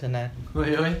bed, and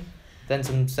then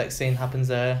some sex scene happens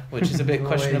there, which is a bit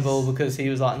Always. questionable because he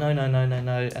was like no, and then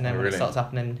when really? it starts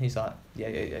happening he's like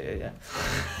yeah.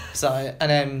 So and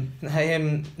then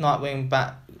him,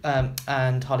 Nightwing,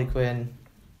 and Harley Quinn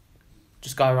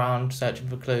just go around searching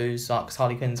for clues, like because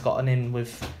Harley Quinn's got an in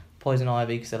with Poison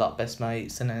Ivy because they're like best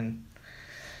mates, and then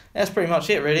that's pretty much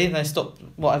it really. They stop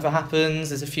whatever happens.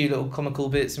 There's a few little comical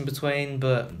bits in between,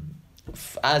 but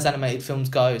as animated films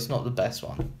go, it's not the best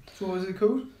one. So what was it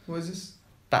called? What is this?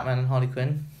 Batman and Harley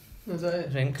Quinn, Was that I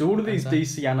it? think. Do all of these And,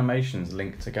 DC animations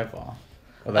link together?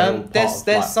 Are they all part there's of,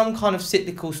 there's like- some kind of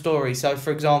cyclical story. So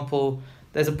for example,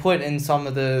 there's a point in some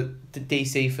of the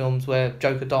DC films where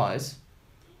Joker dies,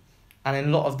 and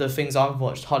in a lot of the things I've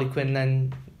watched, Harley Quinn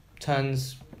then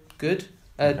turns good.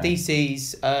 Okay.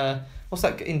 DC's what's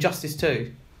that? Injustice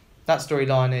 2. That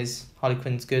storyline is Harley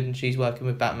Quinn's good and she's working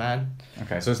with Batman.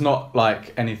 Okay, so it's not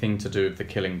like anything to do with the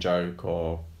Killing Joke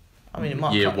or. I mean, it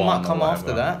might Year come, one might or come after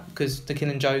whatever. that because the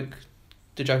Killing Joke,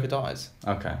 the Joker dies,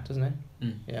 Okay, doesn't he?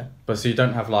 Mm. Yeah. but so you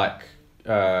don't have like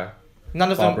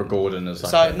None of Barbara them. Gordon as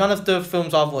like. So none of the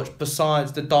films I've watched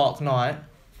besides The Dark Knight,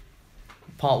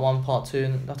 Part 1, Part 2,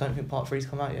 and I don't think Part 3's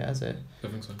come out yet, has it? I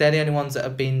think so. They're the only ones that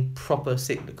have been proper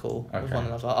cyclical with Okay. one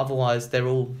another. Otherwise, they're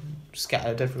all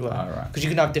scattered everywhere. All right. Because you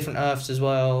can have different Earths as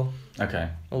well, Okay.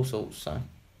 all sorts. So,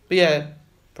 but yeah,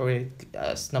 probably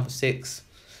it's number 6.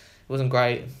 It wasn't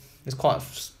great. It's quite a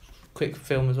quick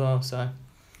film as well. So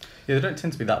Yeah, they don't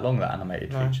tend to be that long, the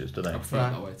animated No. features, do they? I prefer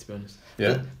it that way, to be honest.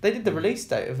 Yeah. But they did the release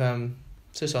date of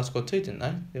Suicide Squad 2, didn't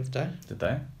they? The other day. Did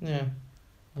they? Yeah.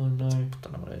 Oh no.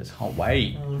 Don't know what it is. Can't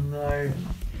wait. Oh no.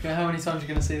 Okay, how many times are you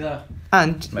gonna see that?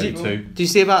 And Maybe did, 2. did you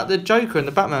see about the Joker and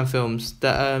the Batman films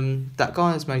that that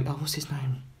guy has made? Oh, what's his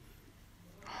name?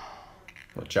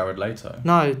 What, Jared Leto?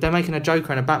 No, they're making a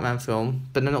Joker and a Batman film,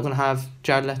 but they're not going to have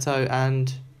Jared Leto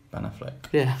and Ben Affleck.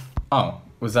 yeah, Oh,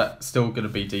 was that still going to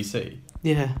be DC?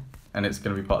 yeah. And it's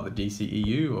going to be part of the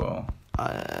DCEU or?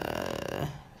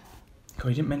 God,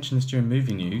 you didn't mention this during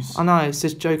movie news. I know. It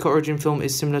says Joker origin film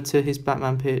is similar to his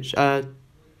Batman pitch. Darren.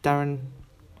 Darren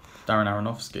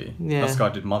Aronofsky. Yeah. That guy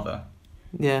did Mother.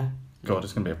 Yeah. God,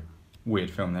 it's going to be a weird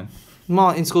film then.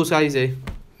 Martin Scorsese.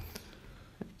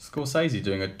 Scorsese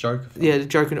doing a Joker film. Yeah, the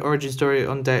Joker origin story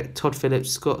on deck. Todd Phillips,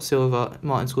 Scott Silver,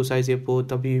 Martin Scorsese aboard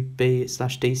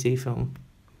WB/DC film.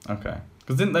 Okay.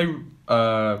 Because didn't they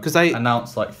Because they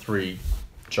announce like 3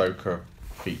 Joker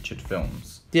featured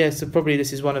films? yeah, so probably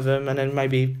this is one of them, and then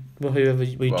maybe whoever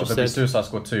we Well, just there'd be said. Suicide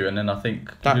Squad 2, and then I think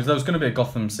That- because there was going to be a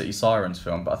Gotham City Sirens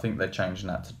film, but I think they're changing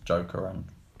that to Joker and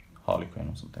Harley Quinn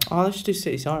or something. Oh, let's do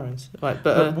City Sirens. Right,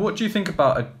 but But what do you think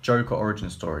about a Joker origin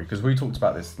story? Because we talked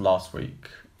about this last week,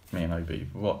 me and Obi.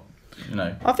 What, you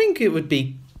know? I think it would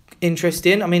be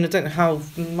interesting. I mean, I don't know how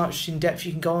much in depth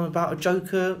you can go on about a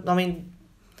Joker. I mean,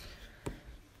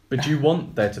 But do you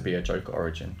want there to be a Joker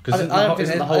origin? Because I don't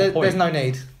think the whole point. there's no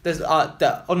need. There's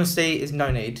there honestly is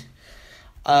no need.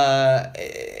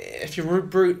 If you're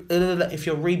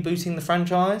rebooting the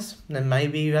franchise, then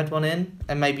maybe you add one in,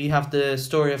 and maybe you have the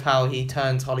story of how he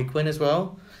turns Harley Quinn as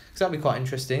well, because that'd be quite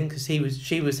interesting. Because she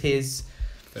was his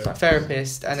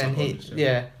therapist, and then he Psychologist,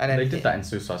 and then They did that in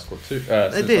Suicide Squad 2.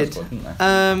 Suicide did. Squad,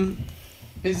 didn't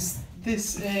they?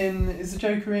 Is the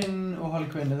Joker in or Harley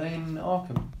Quinn? Are they in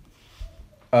Arkham?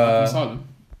 Asylum.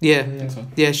 yeah, I think so.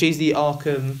 yeah, she's the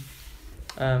Arkham.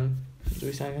 What did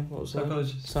we say again? What was that?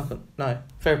 Psychologist.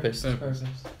 Therapist. Therapist.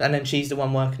 And then she's the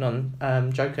one working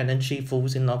on Joker, and then she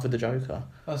falls in love with the Joker,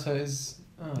 Oh, so it's.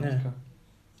 Oh, Yeah. okay.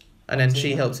 and then Oh,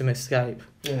 she so- helps him escape.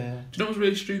 Yeah. Do you know what's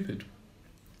really stupid?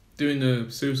 Doing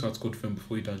the Suicide Squad film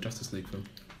before you done Justice League film.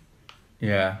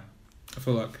 Yeah. I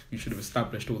feel like you should have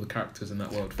established all the characters in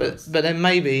that world first. But then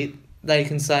maybe they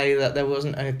can say that there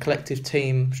wasn't a collective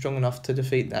team strong enough to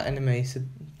defeat that enemy. So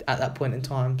at that point in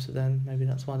time, so then maybe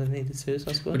that's why they needed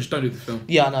Suicide Squad. But just don't do the film.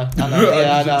 Yeah, I know. Yeah, I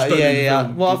know. Just don't do the Yeah.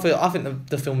 film. Well, I think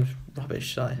the film was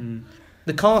rubbish. So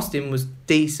the casting was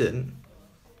decent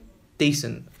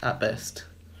at best.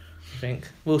 I think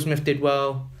Will Smith did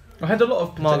well. I had a lot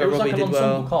of Margot it was Robbie like an did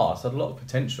well. ensemble cast. Had a lot of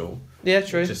potential. Yeah,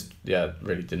 true. It just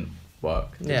really didn't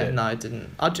work. did Yeah, it? no, it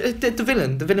didn't.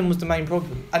 The villain was the main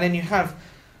problem, and then you have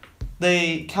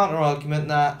the counter argument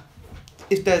that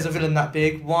if there's a villain that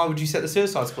big, why would you set the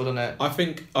Suicide Squad on it? I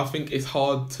think it's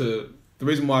hard to. The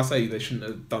reason why I say they shouldn't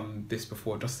have done this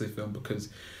before Justice League film, because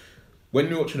when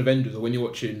you're watching Avengers or when you're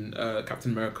watching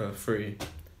Captain America 3,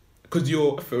 because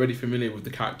you're already familiar with the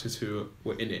characters who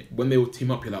were in it, when they all team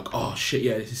up, you're like, oh shit,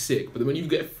 yeah, this is sick. But then when you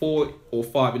get 4 or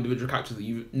 5 individual characters that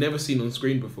you've never seen on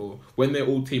screen before, when they're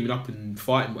all teaming up and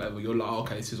fighting whatever, you're like,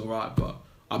 okay, this is alright, but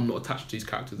I'm not attached to these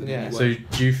characters in any way.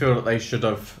 So do you feel that they should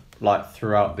have, like,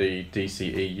 throughout the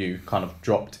DCEU, kind of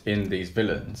dropped in these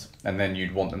villains, and then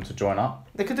you'd want them to join up?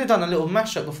 They could have done a little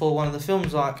mashup before one of the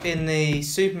films, like in the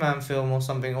Superman film or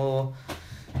something, or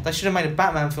they should have made a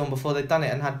Batman film before they'd done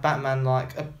it and had Batman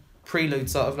like a prelude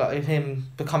sort of like him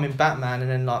becoming Batman and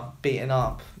then like beating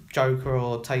up Joker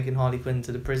or taking Harley Quinn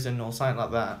to the prison or something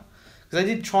like that. Because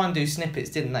they did try and do snippets,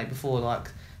 didn't they? Before,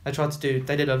 like they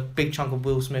did a big chunk of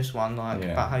Will Smith's one, like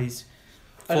about how he's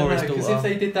I don't for know, his because daughter. if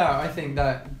they did that, I think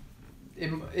that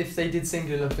if they did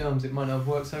singular films, it might not have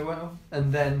worked so well.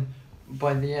 And then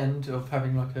by the end of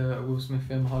having like a Will Smith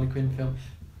film, Harley Quinn film,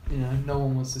 you know, no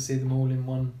one wants to see them all in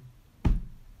one.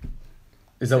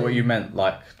 Is that what you meant,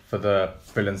 like, for the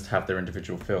villains to have their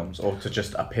individual films, or to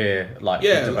just appear like?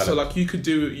 Yeah, developed? so like you could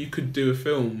do a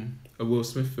film, a Will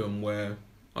Smith film where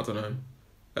I don't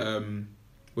know,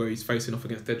 where he's facing off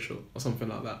against Deadshot or something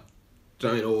like that. Do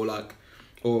you know what I mean? Or like,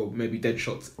 or maybe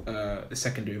Deadshot's the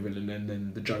secondary villain, and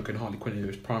then the Joker and Harley Quinn are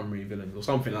his primary villains, or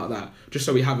something like that. Just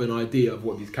so we have an idea of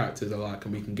what these characters are like,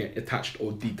 and we can get attached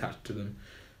or detached to them.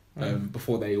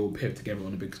 Before they all appear together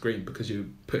on a big screen, because you're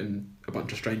putting a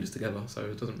bunch of strangers together, so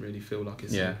it doesn't really feel like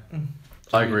it's. Yeah,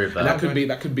 I agree with that. And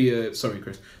that could be a sorry,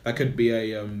 Chris. That could be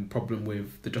a problem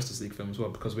with the Justice League film as well,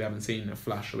 because we haven't seen a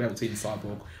Flash, or we haven't seen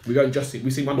Cyborg. We've only just seen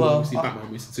Wonder Woman, we've seen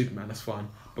Batman, we've seen Superman. That's fine,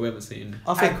 but we haven't seen.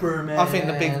 I think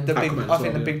the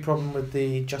Aquaman big problem with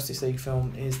the Justice League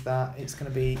film is that it's going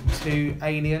to be too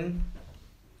alien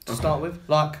to start with.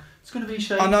 Like, it's going to be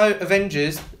shady. I know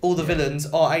Avengers, all the villains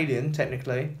are alien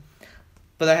technically,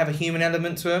 but they have a human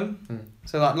element to them.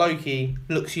 So like Loki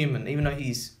looks human, even though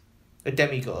he's a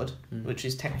demigod, which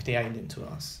is technically alien to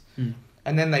us.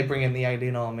 And then they bring in the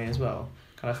alien army as well,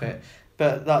 kind of fit.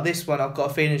 But like this one, I've got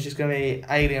a feeling it's just going to be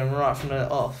alien right from the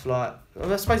off. Like,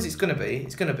 well, I suppose it's going to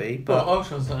be. But well,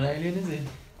 Ultron's not an alien, is he?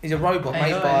 He's a robot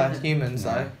made by humans,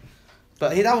 though.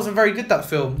 But that wasn't very good, that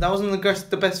film. That wasn't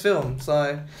the best film.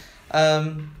 So, what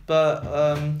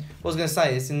I was going to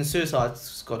say is in the Suicide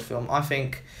Squad film, I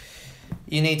think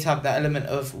you need to have that element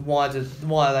of why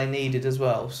are they needed as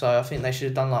well. So I think they should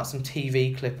have done like some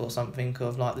TV clip or something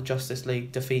of like the Justice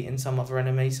League defeating some other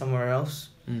enemy somewhere else.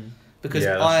 Because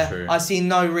I see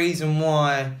no reason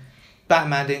why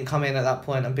Batman didn't come in at that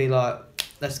point and be like,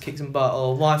 let's kick some butt,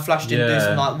 or why Flash didn't do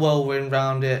some like whirlwind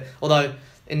round it. Although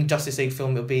in the Justice League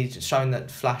film it'll be shown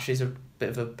that Flash is a bit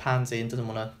of a pansy and doesn't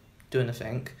want to do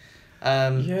anything.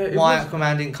 Why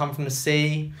Aquaman didn't come from the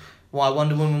sea, why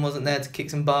Wonder Woman wasn't there to kick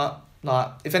some butt.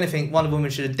 Like, if anything, Wonder Woman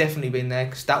should have definitely been there,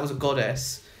 because that was a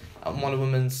goddess, and Wonder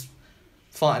Woman's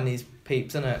fighting these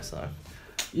peeps, isn't it? So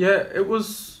yeah, it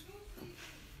was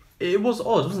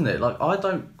odd, wasn't it? Like, I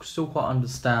don't still quite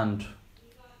understand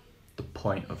the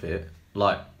point of it.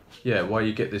 Like, why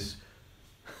you get this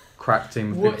crack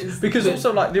team of people. Because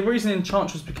also, like, the reason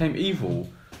Enchantress became evil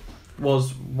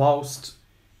was whilst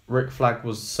Rick Flag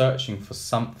was searching for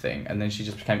something, and then she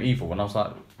just became evil, and I was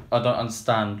like, I don't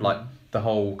understand, like, the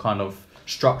whole kind of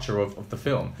structure of the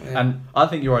film. And I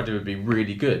think your idea would be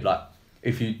really good. Like,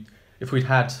 if we'd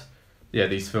had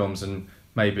these films, and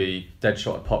maybe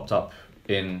Deadshot had popped up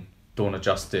in Dawn of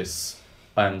Justice,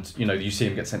 and you know, you see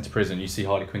him get sent to prison, you see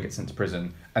Harley Quinn get sent to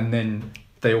prison, and then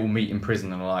they all meet in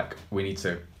prison and are like, we need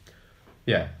to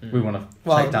we want to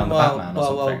take down the Batman or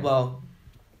something. Well,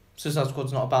 Suicide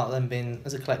Squad's not about them being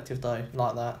as a collective though,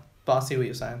 like that. But I see what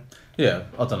you're saying. Yeah,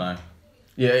 I don't know.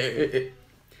 Yeah,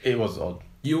 it was odd.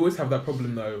 You always have that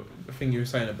problem though, the thing you were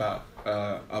saying about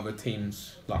other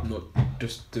teams, like not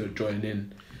just joining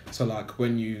in. So like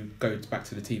when you go back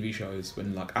to the TV shows,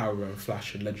 when like Arrow and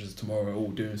Flash and Legends of Tomorrow are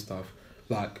all doing stuff,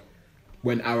 like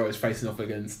when Arrow is facing off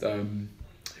against,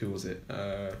 who was it?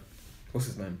 What's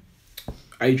his name?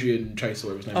 Adrian Chase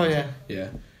or whatever his name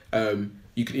is. Yeah.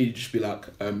 you could either just be like,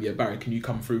 yeah, Barry, can you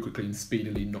come through quickly and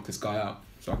speedily knock this guy out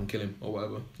so I can kill him or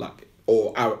whatever, like,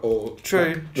 or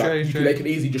True. They can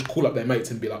easily just call up their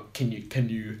mates and be like, can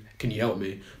you help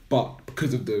me? But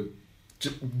because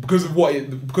of what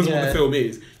the film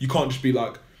is, you can't just be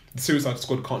like, the Suicide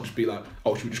Squad can't just be like,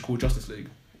 oh, should we just call Justice League?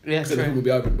 Yeah, Because the film will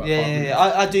be over in about 5 minutes. Yeah.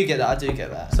 I do get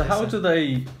that. So how do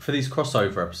they, for these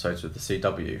crossover episodes with the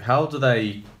CW, how do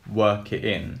they work it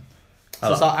in?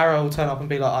 So it's like Arrow will turn up and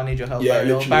be like, I need your help, Yeah, Barry.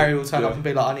 Or literally, Barry will turn yeah. up and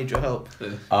be like, I need your help. Yeah.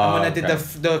 And when they did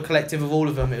the collective of all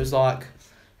of them, it was like,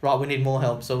 right, we need more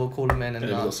help, so we'll call them in. And And then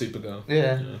we've like, got Supergirl.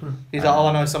 yeah. He's like, oh,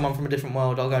 I know someone from a different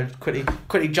world. I'll go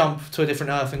quickly jump to a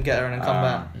different Earth and get her and then come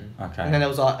back. Okay. And then there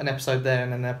was like an episode there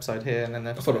and then an episode here and then an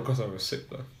I thought episode. the crossover was sick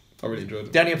though. I really enjoyed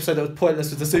it. The only episode that was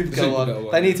pointless was the Supergirl one. Supergirl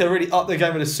one, They yeah. need to really up the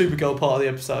game with the Supergirl part of the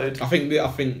episode. I think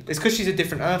It's because she's a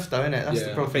different Earth though, isn't it? That's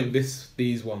the I problem. think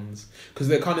these ones, because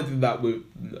they kind of did that with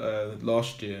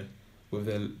last year with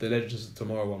the Legends of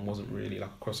Tomorrow one, wasn't really like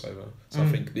a crossover. So I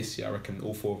think this year I reckon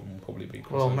all 4 of them will probably be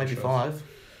crossover. Well, maybe shows. 5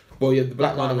 Well, yeah, the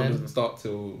Black Black Lightning one Lightning. doesn't start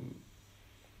till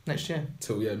next year.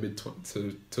 till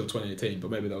 2018, but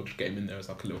maybe they'll just get him in there as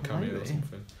like a little cameo or Maybe.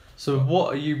 something. So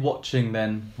what are you watching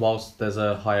then whilst there's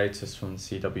a hiatus from the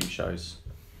CW shows?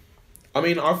 I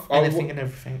mean, Anything and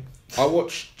everything.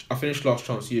 I finished Last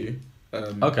Chance U.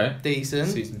 Okay. Decent.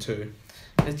 Season 2.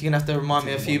 You're gonna have to remind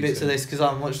me a Season few 1, bits of this because I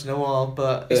haven't watched in a while,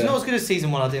 but it's Yeah. not as good as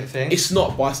season 1. I didn't think. It's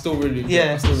not, but I still really enjoyed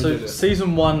Yeah. it. I still So enjoyed it.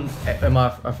 season 1, if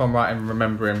I'm right in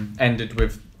remembering, ended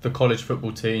with the college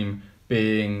football team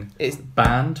being It's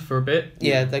banned for a bit.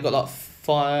 yeah. They got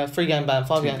like 3 game ban,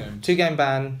 5 2 game, games. 2 game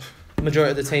ban.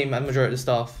 Majority of the team and majority of the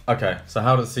staff. Okay, so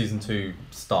how does season 2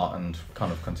 start and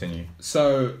kind of continue?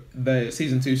 So the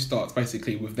season 2 starts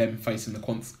basically with them facing the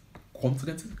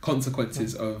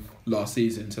consequences of last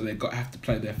season. So have to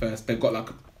play their first. They've got like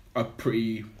a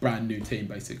pretty brand new team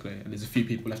basically, and there's a few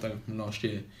people left over from last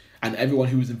year, and everyone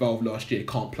who was involved last year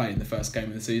can't play in the first game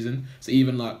of the season. So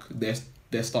even like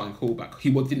their starting quarterback,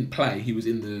 didn't play. He was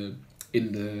in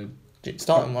the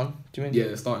Starting one. Do you mean? yeah,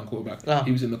 the starting quarterback. Oh.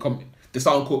 He was in the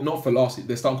starting quarterback, not for last season.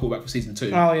 The starting quarterback for season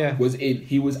 2. Oh yeah.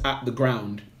 He was at the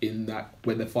ground in that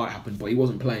when the fight happened, but he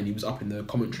wasn't playing. He was up in the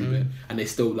commentary bit, and they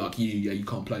still like you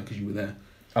can't play because you were there.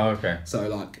 Oh, okay. So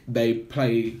like they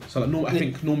play. So like I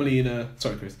think normally in a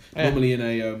Chris. Yeah. Normally in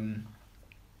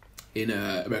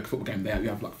a American football game, you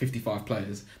have like 55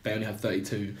 players. They only have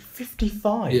 32.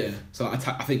 55? Yeah. So I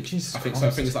think Jesus I think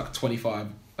it's like 25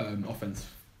 offense,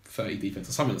 30 defense,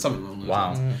 or something along those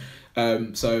Wow.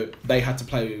 lines. So they had to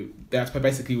play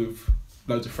basically with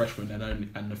loads of freshmen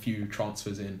and a few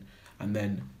transfers in, and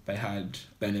then they had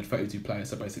 32 players.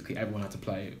 So basically everyone had to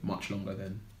play much longer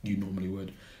than you normally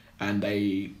would, and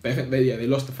they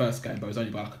lost the first game, but it was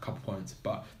only by like a couple points.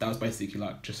 But that was basically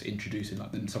like just introducing like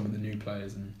some of the new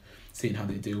players and seeing how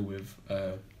they deal with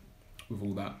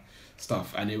all that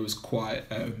stuff, and it was quite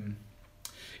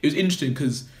it was interesting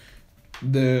because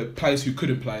the players who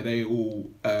couldn't play, they all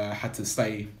had to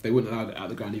stay. They weren't allowed at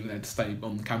the ground, even they had to stay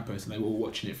on the campus, and they were all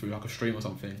watching it through like a stream or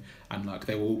something. And like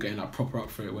they were all getting like proper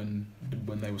up for it when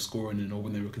they were scoring and or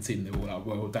when they were conceding. They were all like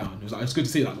well down. It's good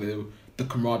to see like the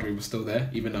camaraderie was still there,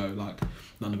 even though like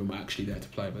none of them were actually there to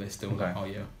play, but they're still like, oh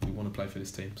yeah, we want to play for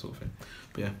this team, sort of thing.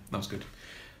 But yeah, that was good.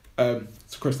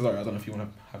 So Chris, sorry, I don't know if you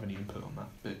want to have any input on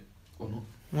that bit or not.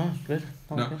 No, good.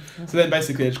 No. So then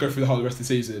basically they just go through the whole rest of the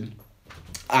season,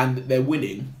 and they're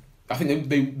winning. I think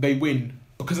they win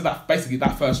because of that. Basically,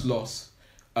 that first loss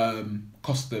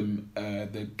cost them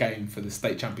the game for the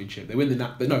state championship. They win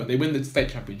they win the state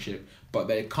championship, but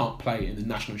they can't play in the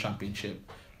national championship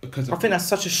because of I think that's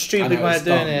such a I stupid know, way it's of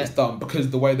doing dumb, it. It's dumb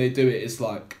because the way they do it is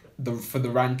like for the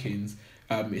rankings.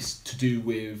 It's to do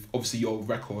with obviously your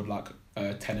record, like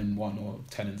 10-1 or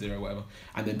 10-0, whatever,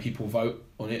 and then people vote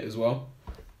on it as well.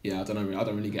 Yeah, I don't know. I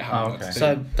don't really get how. Oh, it works.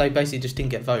 So they basically just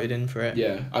didn't get voted in for it.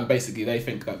 Yeah, and basically they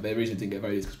think that the reason it didn't get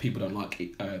voted is because people don't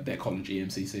like their college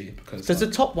EMCC because. Does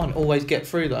the top one always get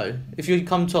through though? If you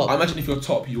come top. I imagine if you're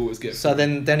top, you always get. So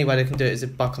then the only way they can do it is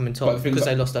by coming But top the thing because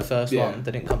is they lost their first yeah. one.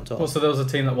 They didn't come top. Well, so there was a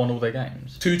team that won all their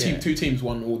games. two yeah. teams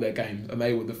won all their games, and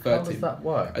they were the third How does team. that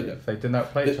work? I don't- If they didn't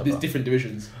play each There's other? different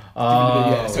divisions. Oh,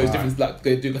 Yeah, so it's right. different. Like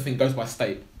they do, I think it goes by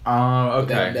state. Oh, But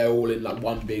then okay. they're all in like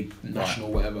one big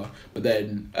national whatever. But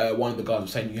then one of the guys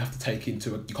was saying you have to take you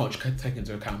can't just take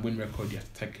into account win record. You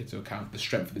have to take into account the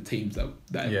strength of the teams that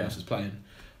everyone else is playing.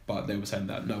 But they were saying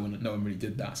that no one really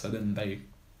did that. So then they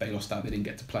lost out. They didn't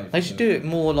get to play. They should do it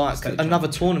more like state another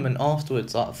championship. tournament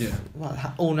afterwards, like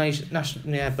Yeah. all nation national.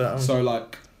 Yeah, but So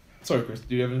like, sorry Chris,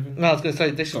 do you have anything? no, I was gonna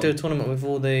say they should Go do on. a tournament with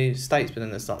all the states, but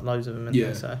then there's like loads of them in Yeah.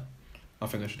 there. So I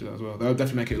think they should do that as well. That would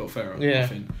definitely make it a lot fairer. Yeah. I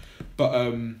think.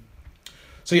 But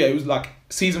So yeah, it was like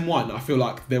season 1. I feel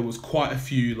like there was quite a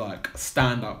few like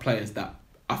standout players that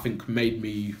I think made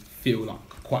me feel like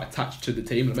quite attached to the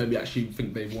team. Like maybe actually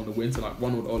think they want to win. So like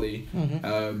Ronald Ollie,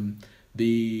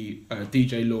 the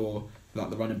DJ Law, like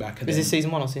the running back. And Is this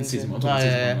season 1 or season 2? Season 1.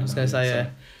 I was going to say, yeah.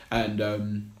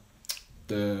 And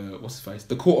the what's his face?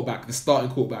 The quarterback, the starting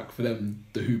quarterback for them,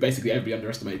 who basically everybody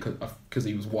underestimated because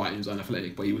he was white and he was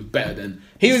unathletic, but he was better than.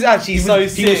 He was actually so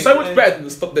sick. He was so much better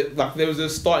than like there was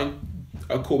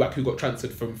a quarterback who got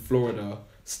transferred from Florida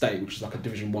State, which is like a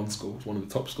Division 1 school, one of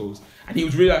the top schools, and he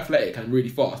was really athletic and really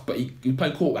fast, but he was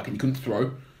playing quarterback and he couldn't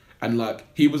throw, and like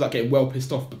he was like getting well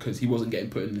pissed off because he wasn't getting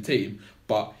put in the team,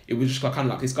 but it was just like kind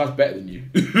of like this guy's better than you.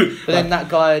 But then that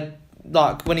guy,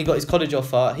 like when he got his college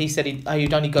offer, he said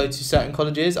he'd only go to certain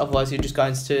colleges, otherwise he'd just go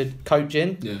into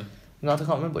coaching. Yeah. No, I can't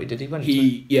remember what he did. He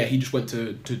just went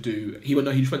to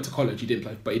college. He didn't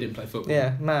play football.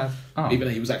 Yeah, mad. Oh. Even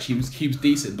though he was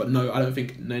decent, but no, I don't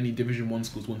think any Division 1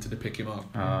 schools wanted to pick him up.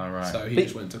 Right. So he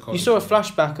just went to college. You saw a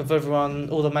flashback of everyone,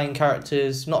 all the main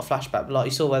characters. Not a flashback, but like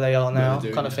you saw where they are now,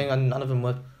 kind of thing, and none of them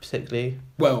were particularly.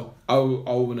 Well,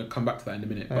 I'll want to come back to that in a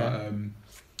minute, but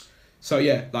so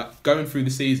yeah, like going through the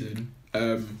season,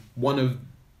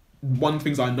 one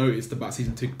things I noticed about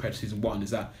season 2 compared to season 1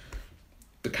 is that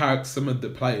some of the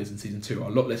players in season 2 are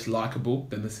a lot less likable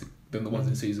than the ones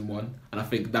in season 1, and I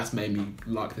think that's made me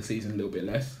like the season a little bit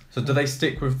less. So do they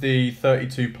stick with the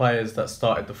 32 players that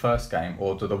started the first game,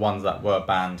 or do the ones that were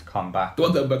banned come back? The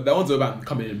ones that were banned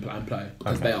come in and play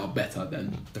because they are better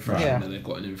than the freshmen that they've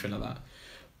got and everything like that.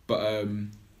 But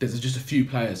there's just a few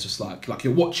players just like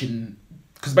you're watching,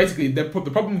 because basically the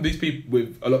problem with these people,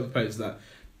 with a lot of the players, is that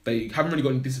they haven't really got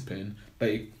any discipline.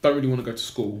 They don't really want to go to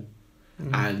school.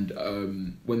 And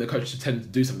when the coaches tend to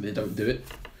do something, they don't do it.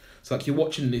 So like you're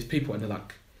watching these people, and they're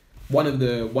like, one of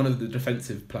the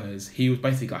defensive players, he was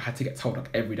basically like, had to get told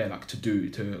like every day like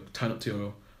to turn up to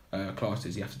your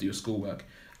classes, you have to do your schoolwork.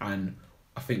 And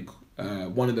I think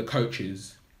one of the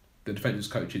coaches, the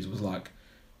defensive coaches, was like,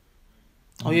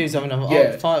 oh, he was having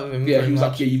a fight with him. Yeah, he was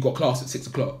like, yeah, you've got class at 6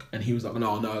 o'clock, and he was like,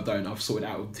 no, I don't. I've sorted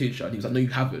it out with the teacher. And he was like, no, you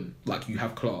haven't. Like, you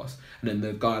have class. And then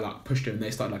the guy like pushed him, and they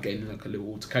started like getting like a little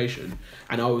altercation.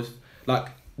 And I was like,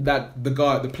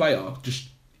 the player, just,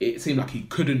 it seemed like he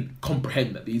couldn't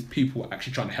comprehend that these people were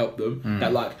actually trying to help them.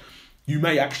 That like, you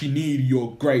may actually need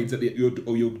your grades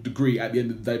or your degree at the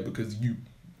end of the day, because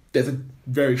there's a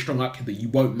very strong likelihood that you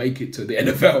won't make it to the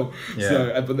NFL. Yeah.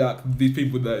 So, but these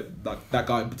people that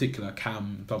guy in particular,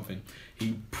 Cam something,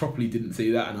 he properly didn't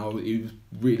see that, and he was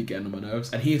really getting on my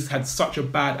nerves. And he had such a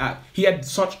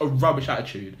rubbish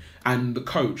attitude, and the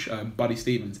coach, Buddy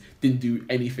Stevens, didn't do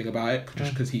anything about it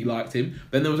just because he liked him.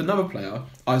 Then there was another player,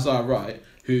 Isaiah Wright,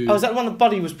 who... Oh, was that one that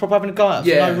Buddy was probably having a guy at for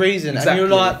no reason? Exactly. And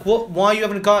you're like, what? Why are you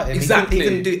having a guy at him? Exactly. He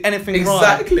couldn't do anything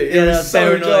exactly. right. It was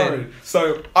so jarring.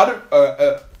 So I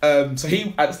don't... so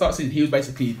he, at the start of the season, he was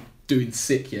basically doing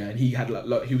sick, yeah, and he had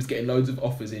he was getting loads of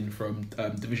offers in from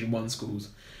Division 1 schools,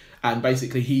 and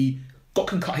basically he got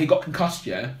concussed,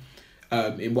 yeah,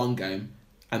 in one game,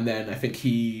 and then I think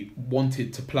he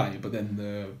wanted to play, but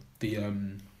then the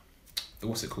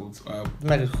what's it called?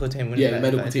 Medical team wouldn't the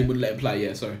medical team wouldn't let him play,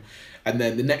 yeah. So, and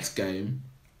then the next game,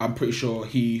 I'm pretty sure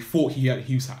he thought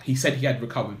he said he had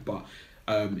recovered, but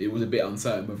it was a bit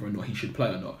uncertain whether or not he should play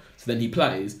or not. So then he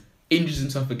plays, injures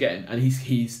himself again, and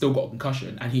he's still got a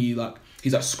concussion, and he's like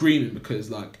screaming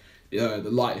because like the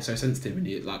light is so sensitive, and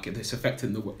it's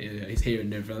affecting his hearing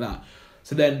and everything like that.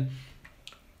 So then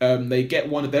they get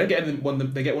one of the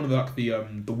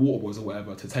water boys or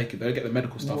whatever to take him. They don't get the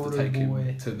medical staff to take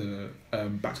him to the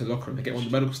back to the locker room. They get one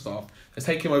of the medical staff. They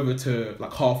take him over to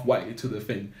like halfway to the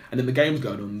thing, and then the game's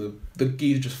going on. The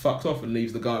geezer just fucks off and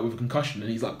leaves the guy with a concussion, and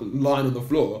he's like lying on the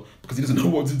floor because he doesn't know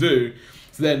what to do.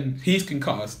 So then he's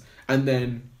concussed, and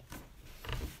then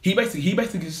he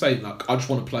basically just saying like, I just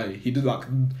want to play. He did like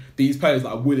these players that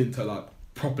are willing to like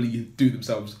properly do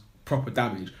themselves proper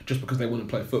damage just because they want to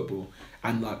play football.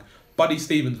 And like Buddy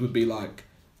Stevens would be like,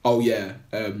 oh yeah,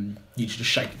 you need to just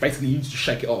shake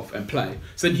it off and play.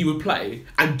 So then he would play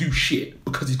and do shit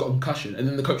because he's got a concussion, and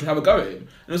then the coach would have a go at him.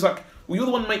 And it was like, well, you're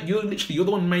the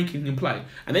one making him play.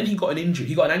 And then he got an injury.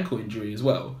 He got an ankle injury as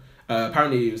well.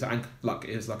 Apparently it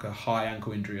was like a high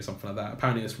ankle injury or something like that.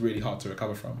 Apparently it's really hard to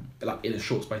recover from, like in a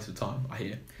short space of time, I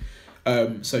hear.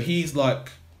 So he's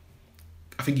like,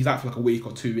 I think he's out for like a week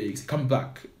or 2 weeks. He comes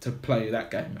back to play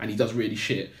that game and he does really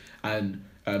shit. And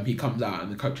he comes out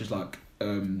and the coach is like,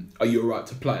 are you alright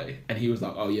to play? And he was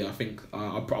like, oh yeah, I think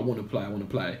I want to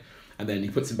play. and then he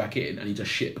puts him back in and he just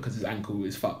shit because his ankle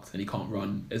is fucked and he can't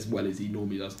run as well as he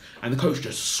normally does. And the coach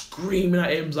just screaming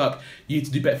at him, like, you need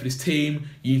to do better for this team,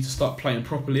 you need to start playing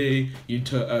properly, you need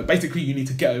to basically you need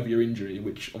to get over your injury,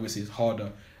 which obviously is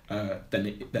harder than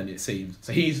it seems.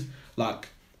 So he's like,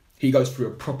 he goes through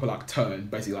a proper like turn,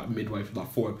 basically like midway from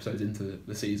like 4 episodes into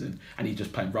the season, and he's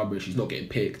just playing rubbish, he's not getting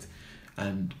picked,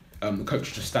 and the coach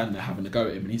is just standing there having a go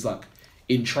at him, and he's like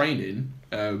in training,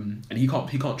 and he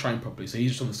can't train properly, so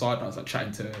he's just on the sidelines like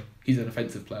chatting to, he's an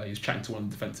offensive player, he's chatting to one of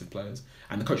the defensive players,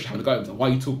 and the coach is having a go at him.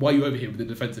 He's like, why are you over here with the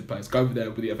defensive players? Go over there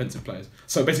with the offensive players.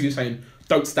 So basically saying,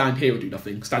 don't stand here and do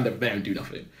nothing, stand over there and do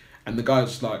nothing. And the guy's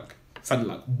just like standing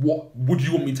like, what would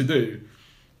you want me to do?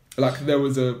 Like there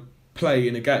was a play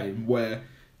in a game where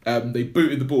they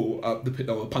booted the ball up the pitch,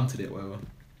 or punted it, whatever,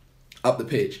 up the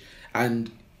pitch,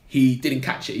 and he didn't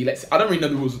catch it. I don't really know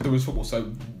there was football,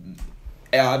 so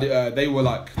they were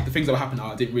like, the things that were happening,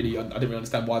 I didn't really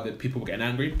understand why the people were getting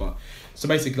angry. But so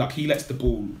basically, like, he lets the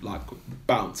ball like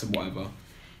bounce and whatever,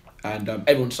 and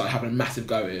everyone just started having a massive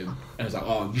go at him, and it was like,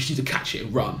 oh, you just need to catch it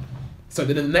and run. So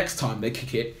then the next time they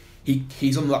kick it,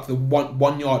 he's on like the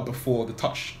 1 yard before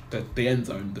the end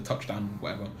zone, the touchdown,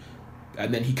 whatever,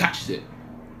 and then he catches it.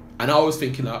 And I was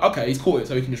thinking like, okay, he's caught it,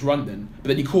 so he can just run then. But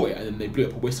then he caught it, and then they blew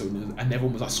up a whistle, and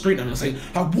everyone was like screaming and saying,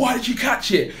 like, why did you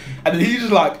catch it? And then he's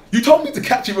just like, you told me to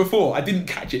catch it before, I didn't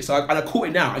catch it, so I caught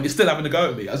it now, and you're still having a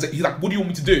go at me. He's like, what do you want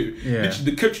me to do? Yeah.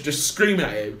 Literally, the coach was just screaming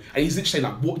at him, and he's literally saying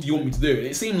like, what do you want me to do? And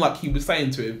it seemed like he was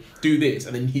saying to him, do this,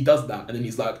 and then he does that, and then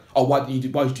he's like, oh, why did you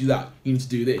do that? You need to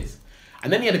do this.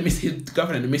 And then he had his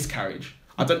girlfriend had a miscarriage.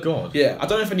 I don't know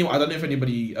if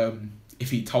anybody if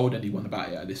he told anyone about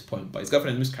it at this point, but his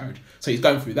girlfriend had a miscarriage. So he's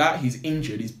going through that, he's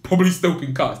injured, he's probably still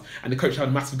concussed, and the coach had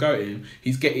a massive go at him.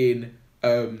 He's getting,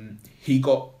 he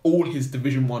got all his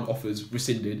Division 1 offers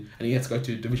rescinded, and he had to go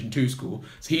to a Division 2 school.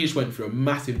 So he just went through a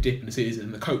massive dip in the season,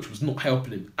 and the coach was not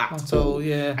helping him at all.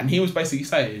 Yeah. And he was basically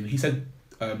saying, he said,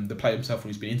 the player himself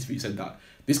when he's been interviewed, said that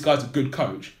this guy's a good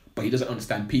coach, but he doesn't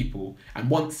understand people. And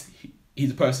once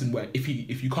he's a person where if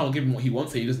you can't give him what he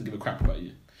wants, he doesn't give a crap about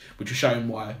you, which was showing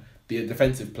why the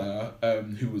defensive player,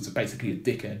 who was basically a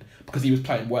dickhead, because he was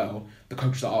playing well, the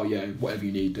coach was like, oh yeah, whatever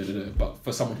you need, but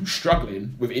for someone who's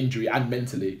struggling with injury and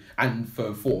mentally and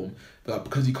for form,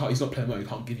 because he's not playing well, he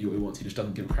can't give you what he wants, he just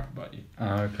doesn't give a crap about you.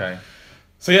 Okay.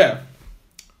 So yeah.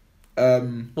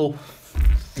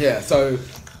 Yeah, so,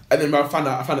 and then I found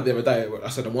out the other day, I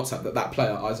said on WhatsApp that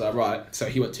player, I was like, right, so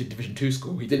he went to Division 2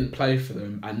 school, he didn't play for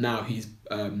them, and now he's,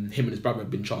 him and his brother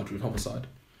have been charged with homicide.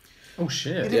 Oh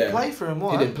shit! He didn't play for him.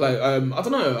 Why? He didn't play. I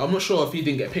don't know. I'm not sure if he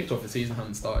didn't get picked off. The season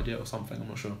hadn't started yet or something. I'm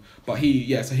not sure. But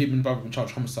so him and brother have been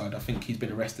charged with homicide. I think he's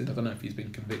been arrested. I don't know if he's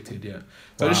been convicted yet.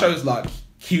 So it shows like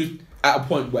he was at a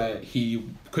point where he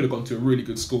could have gone to a really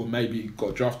good school and maybe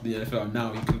got drafted in the NFL. And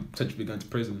now he could potentially be going to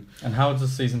prison. And how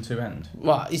does season 2 end?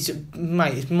 Well, it's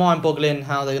mind-boggling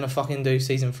how they're gonna fucking do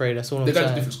season 3. That's all I'm saying. They're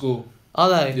going to a different school. Are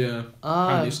they? Yeah.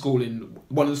 Apparently, a school in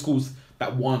one of the schools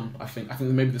that won. I think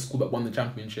maybe the school that won the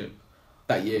championship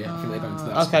that year. I think they're going to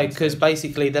that. Okay, because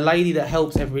basically the lady that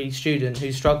helps every student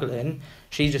who's struggling,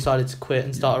 she decided to quit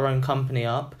and start her own company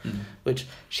up, which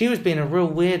she was being a real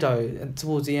weirdo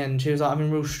towards the end. She was like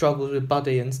having real struggles with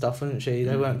Buddy and stuff, wasn't she?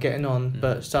 They weren't getting on,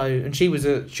 but and she was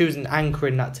an anchor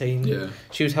in that team. Yeah.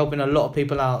 She was helping a lot of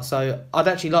people out. So I'd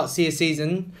actually like to see a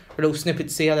season, a little snippet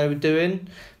to see how they were doing,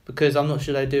 because I'm not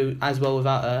sure they do as well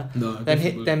without her. No.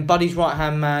 Then Buddy's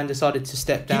right-hand man decided to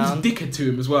step down. He was a dickhead to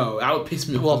him as well. That would piss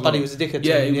me off. Well, Buddy was a dickhead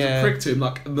to him. He was a prick to him.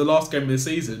 Like, in the last game of the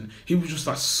season, he was just,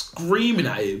 like, screaming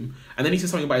at him. And then he said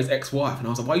something about his ex-wife. And I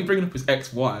was like, why are you bringing up his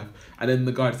ex-wife? And then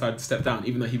the guy decided to step down,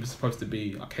 even though he was supposed to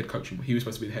be, like, head coaching. He was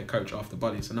supposed to be the head coach after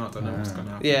Buddy. So now I don't know what's going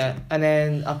to happen. Yeah, and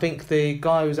then I think the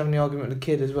guy who was having the argument with the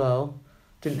kid as well,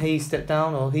 didn't he step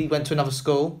down? Or he went to another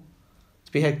school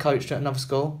to be head coach at another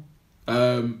school?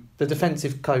 The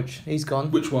defensive coach, he's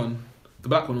gone. Which one? The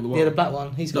black one or the white one? Yeah, the black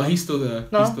one. He's gone. No, he's still there.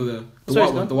 No? He's still there.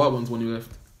 The white one's one who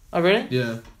left. Oh, really?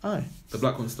 Yeah. Oh. The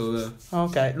black one's still there. Oh,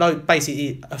 okay.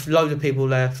 Basically, a load of people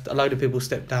left, a load of people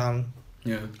stepped down.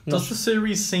 Yeah. Does the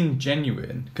series seem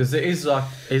genuine? Because it is like,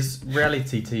 it's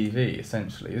reality TV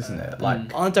essentially, isn't it?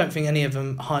 Like, I don't think any of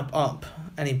them hype up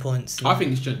any points. I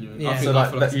think it's genuine. Yeah. So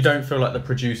like you don't feel like the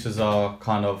producers are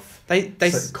kind of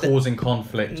causing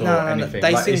conflict or anything.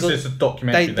 It's just a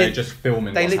documentary. They're just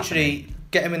filming. They what's literally happening.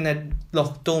 Get them in their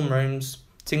locked dorm rooms,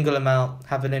 single them out,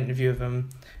 have an interview with them,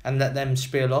 and let them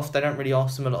spiel off. They don't really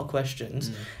ask them a lot of questions.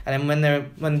 And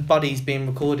then when Buddy's being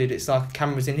recorded, it's like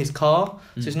cameras in his car,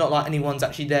 so it's not like anyone's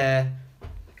actually there.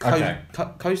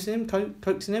 Coaxing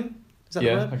him. Is that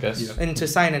the word? I guess. Yeah. Into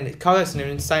saying coercing him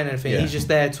into saying anything. Yeah. He's just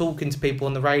there talking to people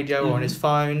on the radio or on his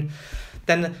phone.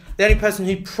 Then the only person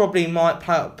who probably might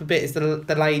play up a bit is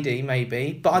the lady,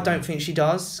 maybe, but I don't think she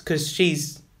does, because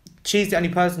she's the only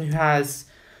person who has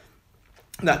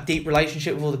that deep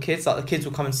relationship with all the kids. Like, the kids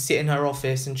will come and sit in her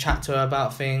office and chat to her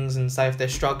about things and say if they're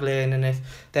struggling, and if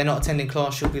they're not attending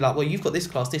class, she'll be like, well, you've got this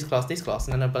class,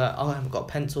 and then they'll be like, oh, I haven't got a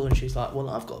pencil, and she's like, well,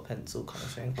 I've got a pencil, kind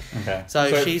of thing. Okay. So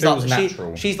it she's feels like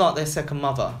natural. she's like their second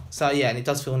mother. So yeah, and it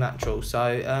does feel natural.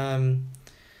 So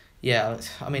yeah,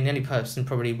 I mean, the only person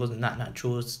probably wasn't that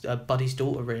natural was Buddy's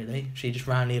daughter, really. She just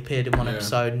randomly appeared in one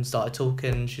episode and started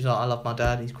talking. She's like, I love my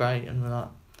dad, he's great, and we're like,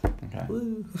 Okay.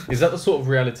 woo. Is that the sort of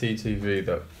reality TV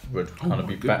that would kind of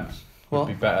be better? What? Would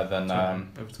be better than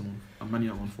Everton. I'm manning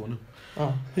out 1-4 now.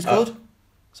 Oh, who's called?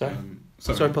 Sorry.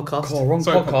 Sorry. Podcast. Oh, wrong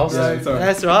Sorry, podcast. Yeah, sorry.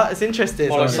 That's all right. It's interesting.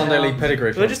 Follow It's like- Sunday League Pedigree.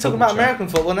 if We're you just want talking about football chat. American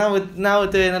football. Now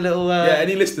we're doing a little. Yeah,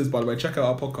 any listeners, by the way, check out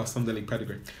our podcast, Sunday League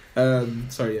Pedigree.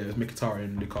 Sorry, yeah, it was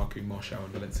Mkhitaryan, Lukaku, Martial,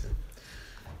 and Valencia.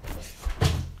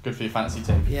 Good for your fantasy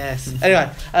team. Yes. Anyway,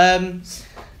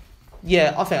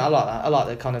 yeah, I think I like that. I like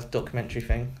the kind of documentary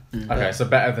thing. Okay, so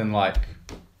better than like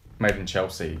Made in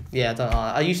Chelsea, Yeah, I don't know.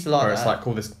 I used to like where that. it's like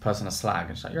call this person a slag,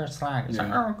 and it's like you're a slag. It's like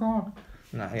Yeah. oh god.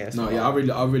 No, yeah. it's No, not yeah, like-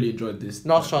 I really enjoyed this.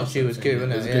 Last Chance You was good,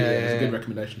 wasn't it? It was good. Yeah, Yeah, it was a yeah, good yeah.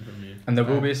 recommendation from you. And there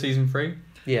will be a season 3.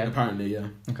 Yeah. Apparently, yeah.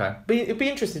 Okay. But it'd be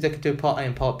interesting if they could do a part A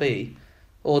and part B,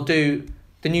 or do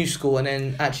the new school and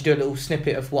then actually do a little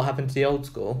snippet of what happened to the old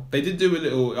school. They did do a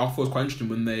little. I thought it was quite interesting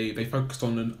when they focused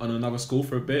on another school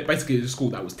for a bit. Basically, it was a school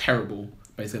that was terrible.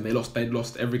 Basically, they'd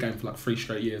lost every game for like 3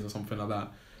 straight years or something like that.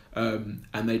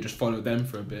 And they just followed them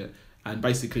for a bit. And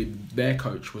basically, their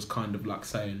coach was kind of like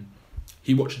saying,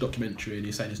 he watched a documentary and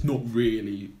he's saying it's not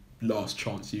really last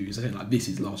chance you. He's saying like, this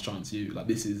is last chance you. Like,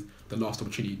 this is the last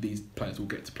opportunity these players will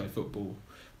get to play football.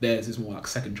 Theirs is more like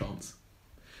second chance.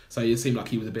 So it seemed like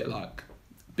he was a bit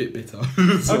bitter.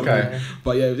 Okay.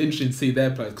 But yeah, it was interesting to see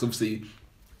their players, because obviously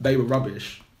they were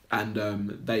rubbish, and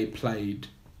they played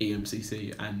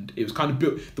EMCC, and it was kind of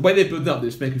built, the way they built it up, it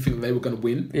was making me think that they were going to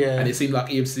win. Yeah. And it seemed like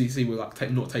EMCC were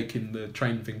like not taking their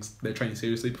training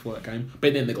seriously before that game.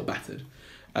 But then they got battered.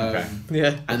 Okay.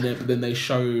 Yeah. And then they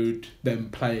showed them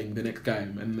playing the next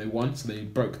game, and they won, so they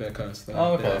broke their curse, their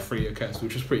 3-year curse,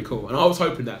 which was pretty cool. And I was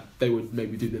hoping that they would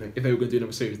maybe do if they were going to do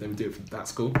another series, they would do it for that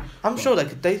school. I'm sure they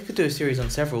could do a series on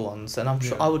several ones, and I'm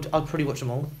sure Yeah. I'd probably watch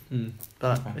them all.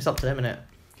 But Okay. it's up to them, innit?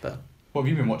 What have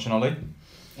you been watching, Ollie?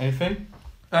 Anything?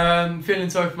 Feeling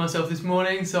sorry for myself this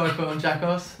morning, so I put on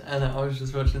Jackass, and I was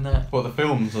just watching that. What, the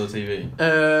films or the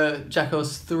TV?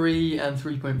 Jackass 3 and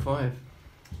 3.5.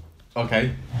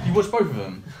 Okay. You watched both of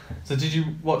them. So did you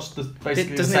watch the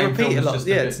basically Doesn't the it same repeat a films, lot? just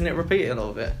Yeah, bit- doesn't it repeat a lot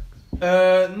of it?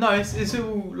 No, it's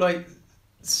all like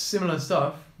similar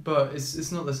stuff, but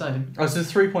it's not the same. Oh, so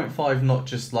 3.5 not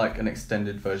just like an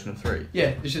extended version of 3?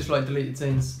 Yeah, it's just like deleted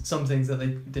scenes, some things that they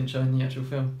didn't show in the actual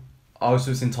film. Oh,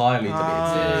 so it's entirely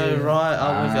deleted. Oh, right,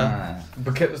 I'm with you. Ah.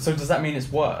 Because, so does that mean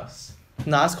it's worse?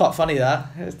 No, that's quite funny.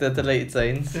 It's the deleted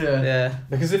scenes. Yeah. Yeah.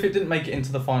 Because if it didn't make it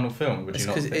into the final film, would It's you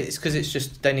not? because Think? it's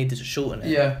just they needed to shorten it.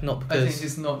 Yeah, Not I think because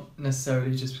it's not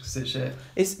necessarily just because it's shit.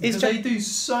 it's Because just they do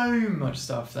so much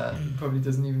stuff that probably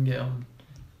doesn't even get on.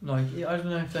 Like, I don't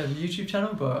know if they have a YouTube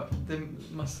channel, but they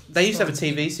must. they used to have a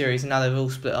TV series and now they've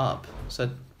all split up. So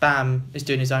Bam is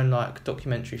doing his own like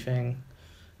documentary thing.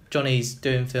 Johnny's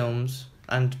doing films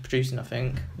and producing, I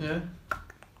think. Yeah.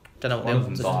 Don't know what One the of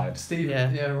other them ones are. died. Steve.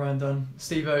 Yeah. Yeah, Ryan Dunn.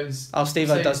 Steve-O's. Oh,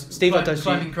 Steve-O does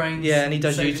climbing cranes. Yeah, and he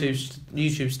does saving-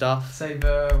 YouTube stuff. Save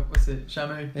what's it?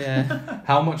 Shamu. Yeah.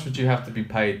 How much would you have to be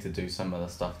paid to do some of the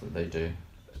stuff that they do?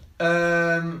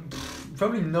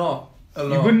 Probably not a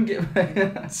lot. You wouldn't get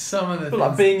paid. Some of the But like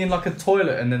things- being in like a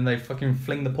toilet and then they fucking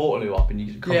fling the portaloo up and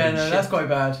you come Yeah, in no, shit. that's quite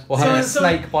bad. Or having a Some-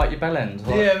 snake bite your bell end.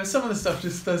 Like, Yeah, but some of the stuff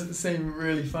just doesn't seem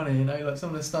really funny, you know, like some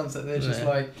of the stunts that they're just Yeah.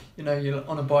 like, you know, you're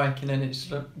on a bike and then it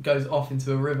just goes off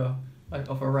into a river, like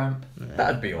off a ramp.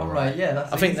 That'd be I'm alright. like, yeah,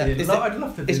 that's I think that- easy. is I'd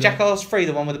love to do Is that. Jackass 3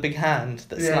 the one with the big hand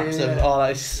that Yeah, slaps yeah, him? yeah. Oh,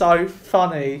 that is so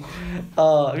funny.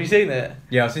 Oh, have you seen it?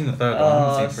 Yeah, I've seen the third one. I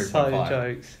Oh, haven't seen so 3.5.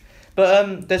 jokes.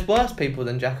 But there's worse people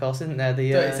than Jackass, isn't there?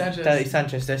 The Dirty Sanchez. Dirty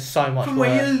Sanchez. There's so much From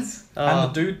worse. Wales! Oh.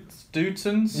 And the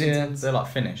Dudesons? Yeah. They're like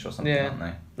Finnish or something, Yeah. aren't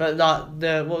they? But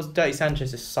like what was Dirty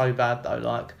Sanchez is so bad though.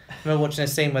 Like I remember watching a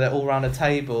scene where they're all around a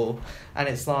table, and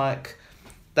it's like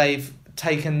they've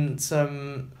taken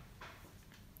some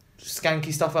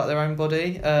skanky stuff out of their own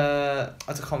body. I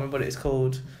can't remember what it's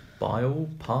called. Bile?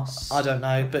 Pus? I don't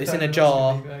know, but it's in a Don't know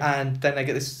jar, what's in the and then they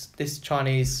get this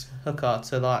Chinese hooker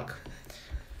to like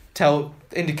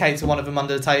indicate to one of them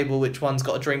under the table which one's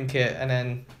got to drink it, and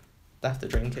then they have to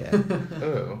drink it.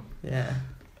 Oh. Yeah.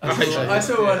 I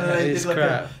saw one and they It's did like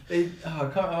crap.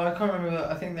 I can't remember,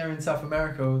 I think they're in South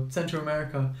America or Central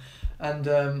America, and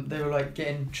they were like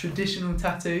getting traditional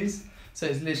tattoos. So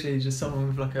it's literally just someone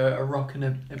with like a rock and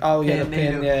a Oh yeah, pin the pin,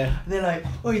 needle. yeah. And they're like,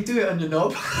 oh, you do it on your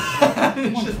knob.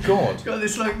 Oh my god. Got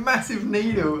this like massive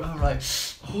needle. I'm like,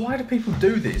 Why do people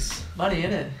do this? money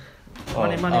innit?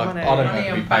 Money, money, I, money. I don't Money know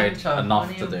if we and paid banter. enough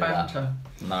Money to and do banter.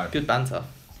 that. No. Good banter.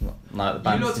 No, the You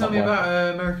band's lot tell not me worth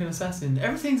about American Assassin.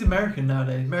 Everything's American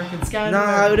nowadays. American Scandal.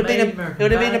 No, it would have been American it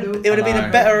would have Vandal. been it would have been I a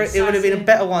know. better it would have been a Assassin.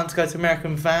 better one to go to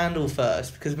American Vandal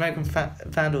first, because American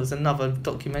Vandal is another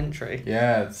documentary.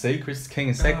 Yeah, see, Chris is king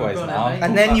of Oh, segues go on now. then, mate.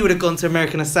 And then you would have gone to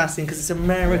American Assassin because it's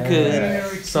American. Yeah.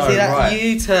 So, See that right.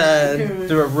 U-turn?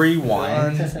 Do a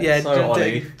rewind. Yeah, So, do-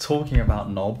 Ollie, talking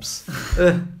about knobs.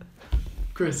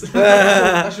 Chris.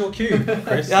 That's your cue,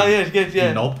 Chris. Oh yeah, good, You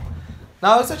yeah. knob.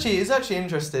 No, it's actually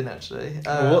interesting actually.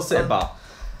 Well, what's it about?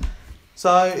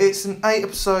 So it's an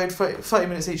 8-episode, 30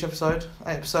 minutes each episode.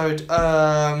 8-episode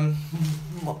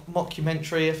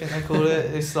mockumentary, I think they call it.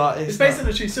 It's like It's based on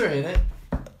a true story, isn't it?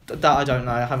 that I don't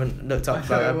know. I haven't looked I up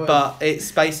thought it that, was. but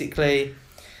it's basically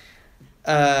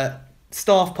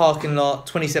staff parking lot.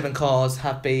 27 cars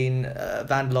have been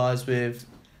vandalised with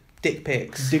dick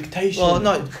pics. Dictation. Well,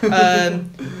 no,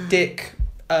 dick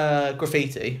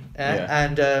graffiti, Yeah.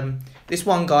 and this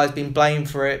one guy's been blamed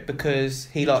for it because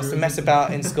he likes to mess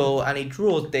about in school and he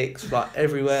draws dicks like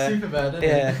everywhere. Super bad, isn't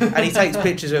Yeah, it? and he takes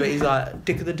pictures of it. He's like,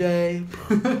 "Dick of the day,"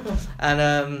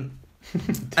 and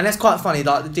that's quite funny.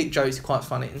 Like the dick jokes are quite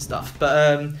funny and stuff.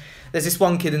 But there's this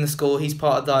one kid in the school. He's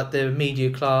part of like the media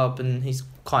club, and he's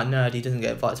quite nerdy. He doesn't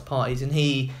get invited to parties, and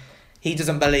he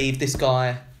doesn't believe this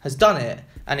guy has done it.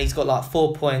 And he's got like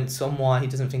 4 points on why he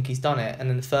doesn't think he's done it. And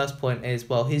then the first point is,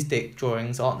 well, his dick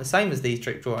drawings aren't the same as these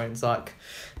dick drawings. Like,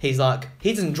 he's like,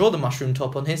 he doesn't draw the mushroom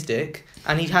top on his dick,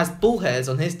 and he has bull hairs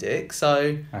on his dick,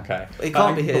 so Okay. it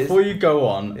can't be his. Before you go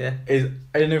on, Yeah. is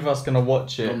any of us gonna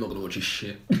watch it? I'm not gonna watch his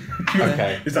shit.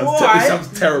 Okay. It sounds, Why? it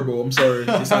sounds terrible. I'm sorry.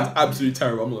 It sounds absolutely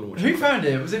terrible. I'm not gonna watch Who it. found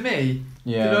it? Was it me?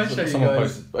 Yeah. Did I show you someone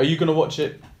guys? posted. Are you gonna watch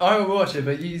it? I will watch it,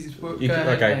 but you go You ahead.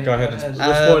 okay, mate, go ahead. And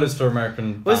Um, spoilers for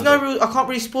American. Well, there's no Vandal. real, I can't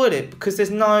really spoil it because there's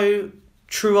no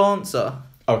true answer.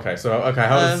 Okay, so how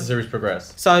does Um, the series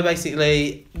progress? So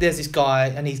basically, there's this guy,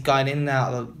 and he's going in and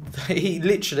out of. He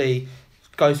literally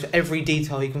goes for every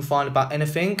detail he can find about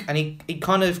anything, and he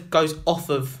kind of goes off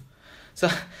of. So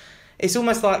it's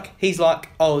almost like he's like,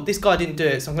 oh, this guy didn't do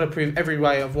it, so I'm going to prove every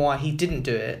way of why he didn't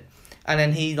do it. And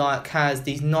then he like has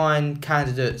these 9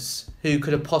 candidates who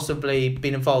could have possibly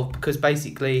been involved, because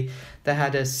basically they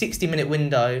had a 60-minute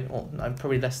window, or no,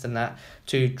 probably less than that,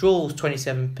 to draw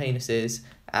 27 penises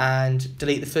and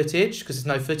delete the footage because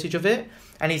there's no footage of it.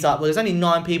 And he's like, well, there's only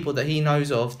 9 people that he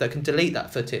knows of that can delete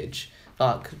that footage,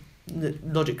 like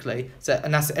logically. So,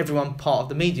 and that's everyone part of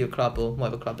the media club or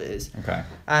whatever club it is. Okay.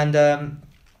 And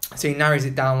so he narrows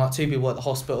it down, like 2 people at the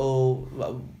hospital,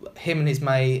 like, him and his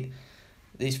mate,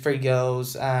 these 3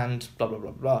 girls, and blah blah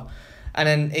blah blah. And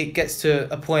then it gets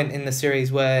to a point in the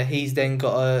series where he's then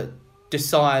got to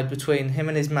decide between him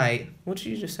and his mate. What did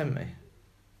you just send me?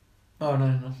 Oh no,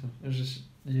 nothing. It was just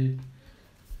you.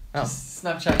 Oh. Just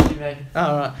Snapchat you, mate.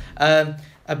 Oh right.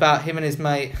 About him and his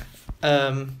mate.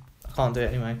 I can't do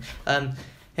it anyway. Him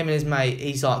and his mate.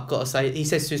 He's like got to say. He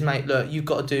says to his mate, "Look, you've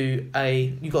got to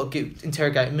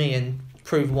interrogate me and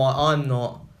prove why I'm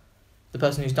not the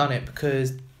person who's done it,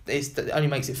 because it only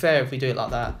makes it fair if we do it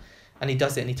like that." And he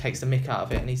does it, and he takes the mick out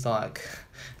of it, and he's like,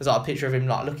 there's like a picture of him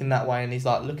like looking that way, and he's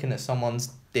like looking at someone's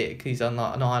dick. He's on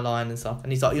like an eye line and stuff,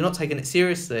 and he's like, "You're not taking it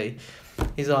seriously."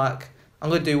 He's like,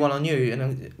 "I'm gonna do one on you,"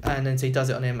 and then so he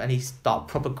does it on him, and he's like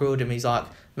proper grilled him. He's like,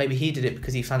 maybe he did it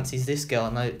because he fancies this girl,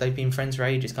 and they've been friends for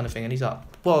ages, kind of thing. And he's like,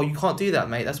 "Well, you can't do that,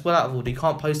 mate. That's well out of order. You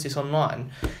can't post this online."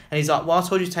 And he's like, "Well, I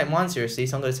told you to take mine seriously,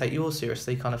 so I'm gonna take yours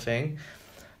seriously," kind of thing.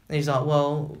 And he's like,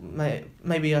 "Well,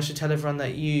 maybe I should tell everyone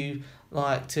that you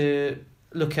like to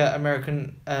look at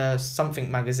American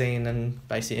something magazine," and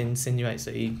basically insinuates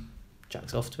that he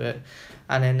jacks off to it.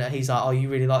 And then he's like, "Oh, you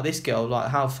really like this girl? Like,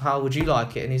 how would you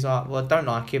like it?" And he's like, "Well, I don't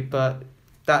like it, but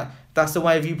that's the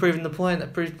way of you proving the point.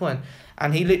 That proves the point."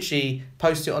 And he literally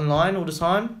posts it online all the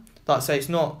time. Like, so it's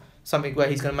not something where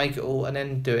he's going to make it all and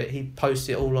then do it. He posts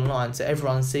it all online, so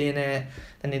everyone's seeing it.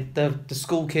 And the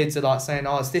school kids are like saying,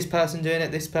 "Oh, it's this person doing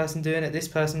it, this person doing it, this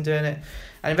person doing it."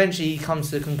 And eventually he comes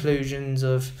to the conclusions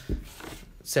of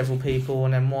several people,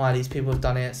 and then why these people have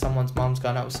done it. Someone's mum's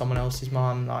going out with someone else's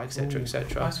mum, like, etc., High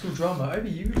etc. school drama. Obi,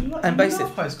 you like And you basic-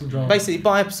 love high school drama. Basically,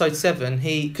 by episode 7,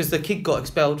 because the kid got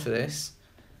expelled for this,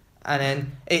 and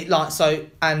then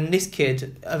and this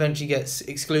kid eventually gets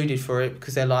excluded for it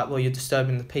because they're like, "Well, you're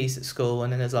disturbing the peace at school,"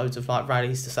 and then there's loads of like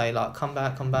rallies to say like, come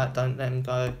back, don't let him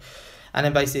go." And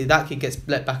then basically that kid gets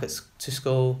let back to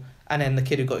school, and then the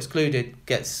kid who got excluded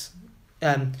gets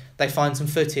they find some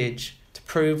footage to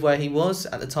prove where he was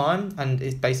at the time, and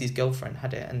it's basically his girlfriend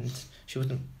had it, and she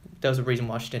wasn't. There was a reason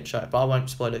why she didn't show it, but I won't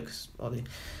spoil it because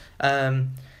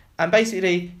and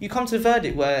basically you come to the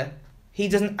verdict where he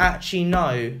doesn't actually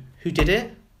know who did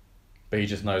it. But he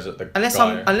just knows that the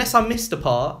unless I missed a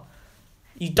part,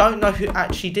 you don't know who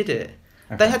actually did it.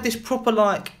 Okay. They had this proper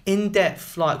like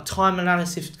in-depth like time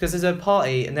analysis because there's a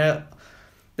party and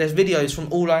there's videos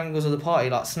from all angles of the party,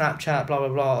 like Snapchat, blah blah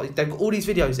blah. They've got all these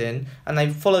videos in and they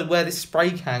follow where this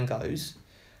spray can goes,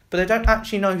 but they don't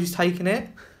actually know who's taken it.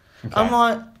 Okay. I'm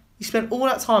like, you spent all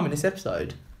that time in this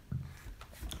episode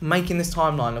making this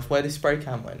timeline of where this spray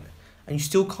can went, and you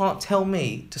still can't tell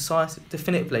me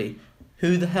definitively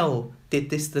who the hell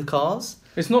did this to the cars.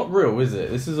 It's not real, is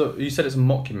it? You said it's a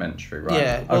mockumentary, right?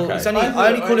 Yeah. Well, okay. it's only I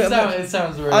only call it it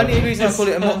sounds real. only reason I call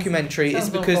it a mockumentary is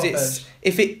sounds not because far-fetched.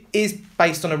 if it is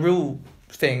based on a real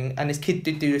thing and this kid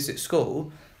did do this at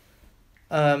school,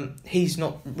 he's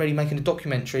not really making a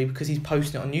documentary because he's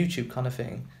posting it on YouTube kind of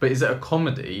thing. But is it a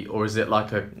comedy or is it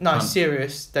like a? No, it's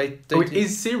serious. It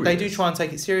is serious. They do try and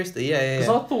take it seriously. Yeah.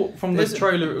 Because I thought from the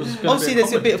trailer it was. Obviously,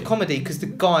 there's a bit of comedy because the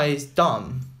guy is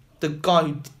dumb. The guy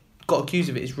who got accused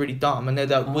of it is really dumb, and they're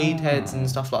like weed heads and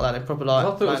stuff like that. They're probably like. I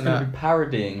thought it was going to be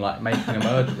parodying, like making a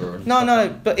murderer. And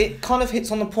No, but it kind of hits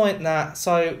on the point that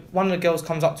one of the girls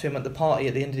comes up to him at the party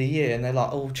at the end of the year, and they're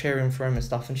like all cheering for him and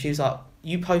stuff, and she was like,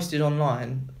 "You posted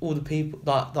online all the people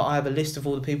that I have a list of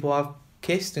all the people I've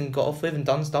kissed and got off with and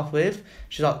done stuff with."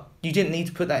 She's like, "You didn't need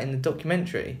to put that in the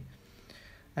documentary."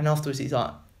 And afterwards, he's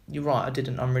like, "You're right, I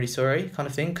didn't. I'm really sorry," kind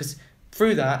of thing. Because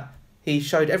through that, he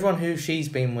showed everyone who she's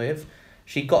been with.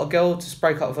 She got a girl to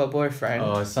break up with her boyfriend.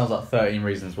 Oh, it sounds like 13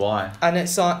 Reasons Why. And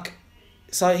it's like,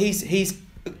 so he's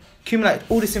accumulated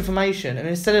all this information, and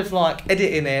instead of like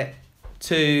editing it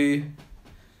to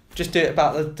just do it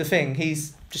about the thing,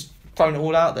 he's just thrown it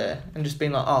all out there and just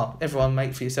been like, "Oh, everyone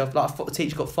make for yourself." Like, I thought the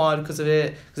teacher got fired because of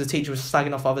it, because the teacher was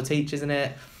slagging off other teachers in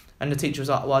it, and the teacher was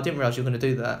like, "Well, I didn't realise you were going to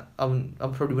do that. I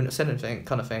probably wouldn't have said anything,"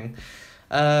 kind of thing.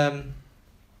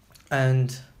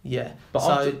 And yeah, But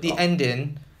so the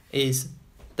ending is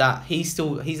that he's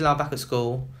allowed back at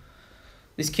school.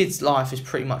 This kid's life is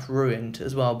pretty much ruined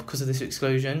as well because of this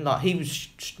exclusion. Like he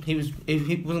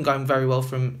wasn't going very well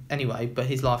for him anyway, but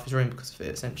his life is ruined because of it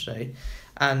essentially.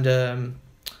 And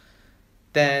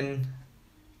then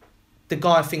the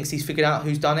guy thinks he's figured out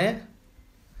who's done it,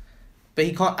 but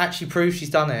he can't actually prove she's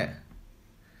done it.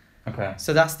 Okay.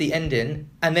 So that's the ending,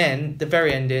 and then the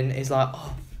very ending is like,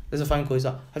 oh, there's a phone call. He's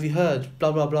like, "Have you heard?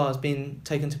 Blah blah blah has been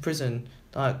taken to prison,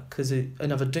 like because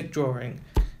another dick drawing."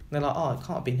 And they're like, "Oh, it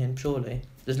can't have been him, surely."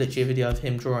 There's literally a video of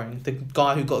him drawing. The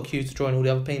guy who got accused of drawing all the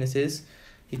other penises,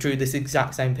 he drew this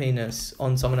exact same penis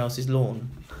on someone else's lawn.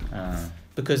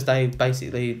 Because they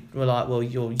basically were like, "Well,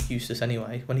 you're useless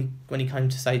anyway." When he came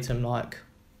to say to him like,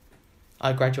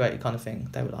 "I graduated," kind of thing,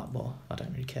 they were like, "Well, I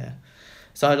don't really care."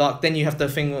 So like then you have the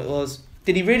thing that was,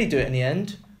 did he really do it in the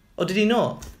end, or did he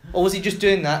not, or was he just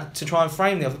doing that to try and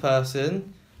frame the other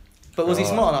person? But was he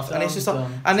smart enough? And it's just like,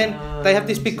 and then they have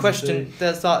this big question.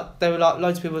 There's like there were like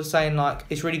loads of people were saying like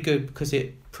it's really good because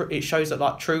it shows that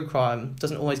like true crime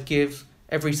doesn't always give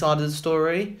every side of the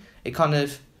story. It kind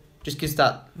of just gives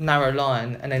that narrow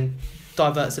line and then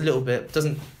diverts a little bit,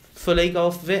 doesn't fully go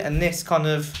off of it. And this kind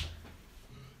of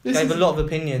gave a lot of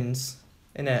opinions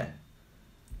in it.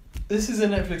 This is a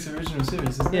Netflix original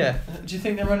series, isn't Yeah. it? Do you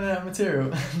think they're running out of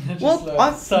material?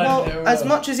 As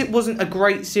much as it wasn't a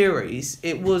great series,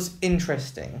 it was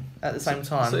interesting at the same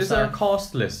time. So is there a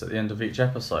cast list at the end of each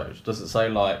episode? Does it say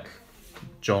like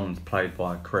John played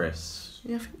by Chris?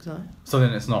 Yeah, I think so. So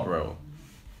then it's not real.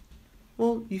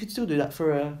 Well, you could still do that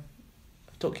for a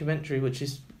documentary, which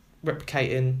is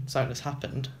replicating something that's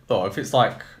happened. Oh, if it's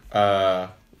like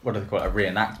what do they call it? A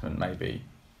reenactment maybe.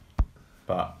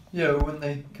 But yeah, wouldn't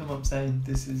they come up saying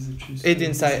this is a true story? It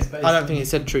didn't say. I don't think it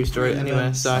said true story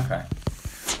anywhere. So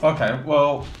okay.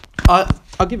 Well,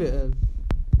 I'll give it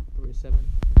probably a 7.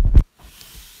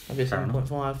 Maybe a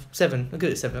 7.5. 7. I'll give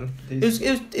it a 7. It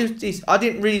was decent. I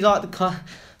didn't really like the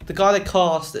guy they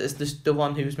cast as the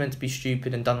one who was meant to be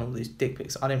stupid and done all these dick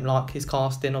pics. I didn't like his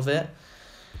casting of it.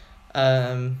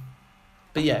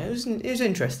 But yeah, it was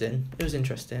interesting. It was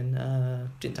interesting.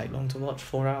 Didn't take long to watch.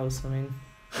 4 hours. I mean.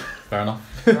 Fair enough.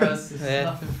 For us, it's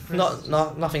Yeah.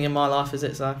 nothing. Nothing in my life, is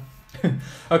it? So.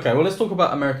 Okay, well let's talk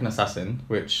about American Assassin,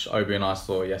 which Obi and I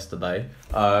saw yesterday.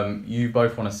 You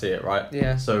both want to see it, right?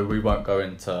 Yeah. So we won't go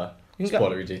into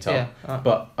spoilery detail. Yeah. Right.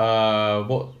 But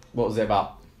what was it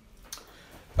about?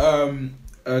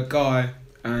 A guy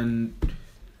and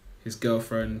his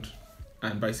girlfriend,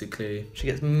 and basically She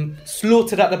gets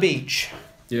slaughtered at the beach.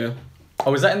 yeah.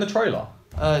 Oh, is that in the trailer?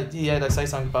 Yeah, they say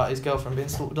something about his girlfriend being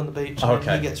slaughtered on the beach, and Okay.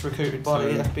 then he gets recruited by the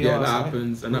FBI. Yeah, or that something.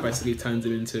 happens, and that basically turns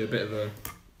him into a bit of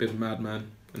a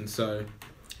madman, and so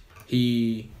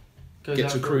he Goes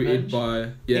gets out for recruited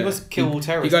revenge. by He must kill all He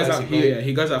terrorists. goes out. basically.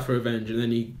 He goes out for revenge, and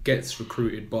then he gets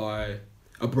recruited by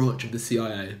a branch of the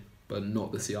CIA, but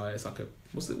not the CIA. It's like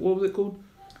what was it called?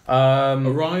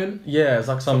 Orion. Yeah, it's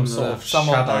like some Something sort like of that. Some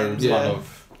shadow odd kind name,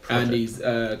 of project. And he's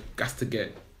has to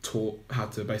get taught how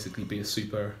to basically be a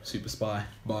super spy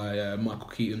by Michael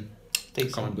Keaton. I can't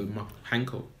Decent. remember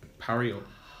Hank or Parry or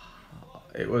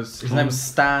It was his name was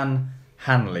Stan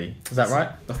Hanley. Is that right?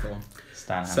 that's the one.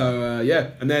 Stan Hanley. So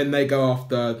yeah, and then they go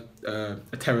after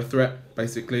a terror threat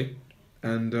basically,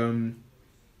 and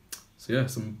so yeah,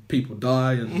 some people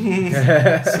die, and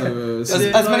so As, Is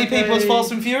it as many like people as a-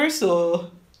 Fast and Furious, or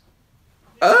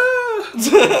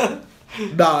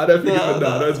nah, I don't think No, no,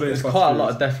 no. there's There's quite a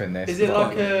lot of death in this. Is it but-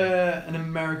 like an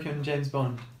American James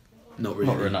Bond? not really.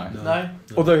 Not really, no. No?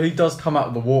 Although he does come out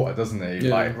of the water, doesn't he?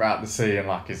 Yeah. Like right out the sea and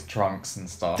like his trunks and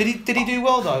stuff. did he do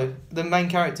well though? The main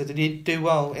character, did he do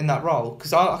well in that role?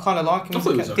 Because I kind of like him. I as thought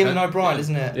a he was ca- okay. Gillian O'Brien, Yeah.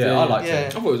 isn't it? Yeah, I liked Yeah. I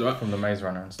him thought it was alright. from the Maze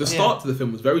Runner and The stuff. start to the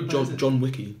film was very What is it? John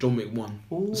Wicky, John Wick 1.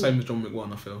 Ooh. The same as John Wick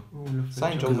 1, I feel.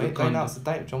 Same John Wick. They Kind of. announced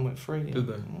the date of John Wick 3. Did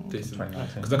they? Mm. Decent.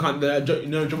 2019. Because I can't, you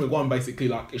know, John Wick 1 basically,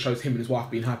 like, it shows him and his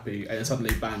wife being happy, and then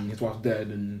suddenly, bang, his wife's dead,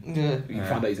 and Yeah. you Yeah.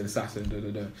 find out he's an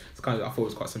assassin, It's kind of, I thought it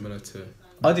was quite similar to...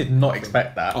 I did not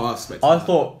expect that. Oh, I expected I that.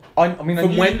 thought. I mean, I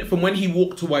knew- From when he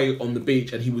walked away on the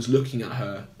beach and he was looking at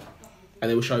her, and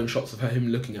they were showing shots of him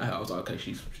looking at her, I was like, okay,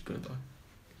 she's gonna die.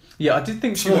 Yeah, I did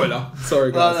think she would. Spoiler.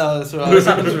 Sorry, Well, guys. no, that's This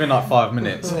right. happens within like 5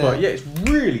 minutes, Yeah. but yeah, it's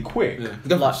really quick.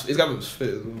 Yeah. Like, His government's fit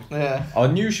as well. Yeah. I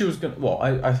knew she was gonna. Well,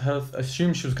 I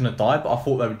assumed she was gonna die, but I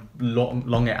thought they would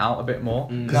long it out a bit more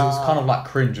because it was Nah. kind of like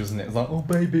cringe, wasn't it? It was like, oh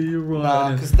baby, you're right. Nah,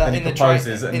 and 'cause then that he in the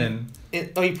proposes, tra- and in- then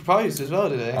Oh, he proposed as well,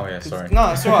 did he? Oh, yeah, 'Cause- sorry.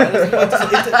 No, it's alright. It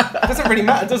doesn't really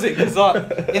matter, does it? Because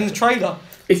like in the trailer,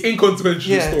 It's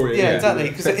inconsequential Yeah, story. yeah, exactly.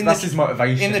 'Cause in that's the- his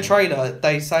motivation. in the trailer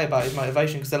they say about his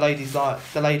motivation because the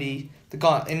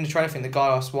guy in the trailer thing, the guy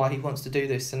asks why he wants to do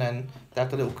this, and then they have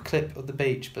the little clip of the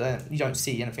beach, but then you don't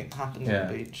see anything happen Yeah. on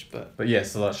the beach. But yeah,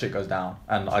 so that shit goes down,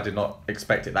 and I did not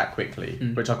expect it that quickly,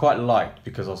 Mm. which I quite liked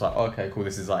because I was like, okay, cool,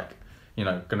 this is like, you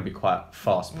know, going to be quite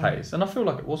fast paced, and I feel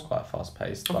like it was quite fast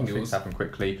paced. I Like think it things was. happened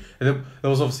quickly. There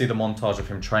was obviously the montage of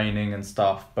him training and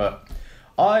stuff, but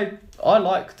I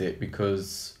liked it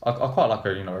because I quite like a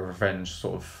a revenge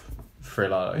sort of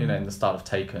thriller, in the style of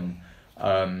Taken.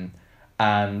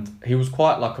 And he was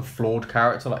quite like a flawed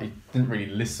character. Like he didn't really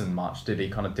listen much, did he?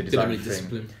 Kind of did his Didn't own really thing,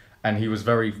 discipline. and he was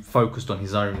very focused on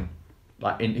his own.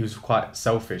 He was quite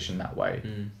selfish in that way.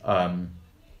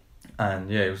 And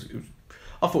yeah, it was.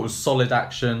 I thought it was solid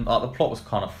action. Like the plot was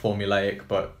kind of formulaic,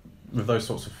 but with those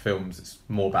sorts of films, it's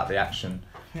more about the action.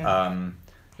 yeah.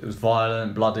 It was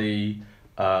violent, bloody,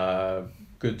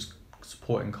 good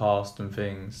supporting cast and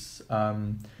things.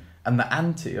 And the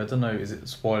anti, I don't know, is it a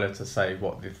spoiler to say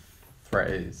what the threat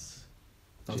is?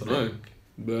 I Do don't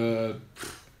you know.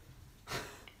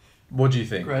 What do you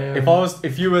think? Grey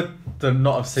If you were to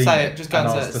not have seen Say it, it, just go and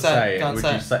and I say was it, to say it, say go it, and would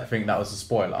say you it. think that was a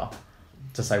spoiler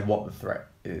to say what the threat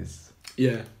is?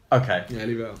 Yeah, Okay. yeah,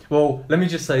 leave it out. Well, let me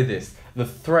just say this: the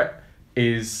threat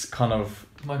is kind of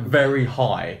Michael- very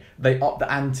high. They up the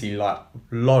ante like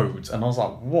loads, and I was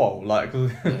like, whoa, like.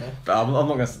 But I'm not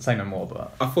gonna say no more,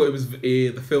 but I thought it was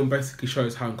the film basically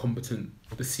shows how incompetent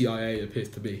the CIA appears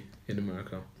to be in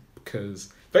America,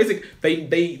 because basically they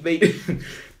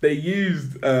they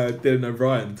used Dylan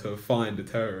O'Brien to find a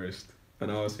terrorist, and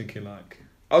I was thinking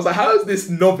how has this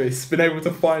novice been able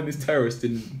to find this terrorist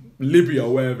in Libya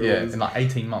or wherever yeah, it was? in like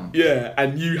 18 months. Yeah,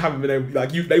 and you haven't been able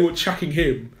they were tracking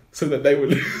him so that they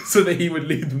would so that he would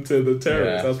lead them to the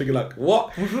terrorists. Yeah. I was thinking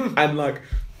what? And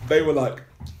they were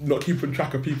not keeping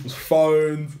track of people's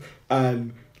phones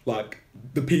and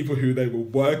the people who they were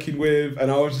working with, and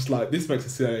I was just like, this makes the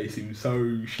CIA seem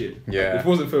so shit. Yeah. If it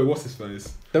wasn't for what's his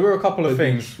face. There were a couple of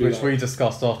They'd things be which like- we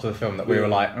discussed after the film that we Yeah. were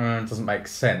like, it doesn't make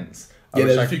sense. Yeah, Which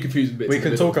there's I- a few confusing bits. we in the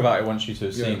can middle. talk about it once you two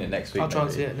have seen Yeah. it next week. I'll try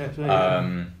and see maybe. it next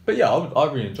week. But yeah, I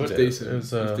really enjoyed It's it. decent. It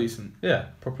was, It's decent. yeah,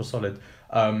 proper solid.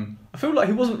 I feel like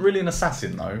he wasn't really an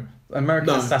assassin though. American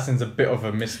No. Assassin's a bit of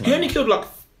a misnomer. He only killed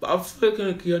I've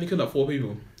spoken. He only killed 4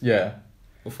 people Yeah,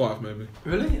 or 5 maybe.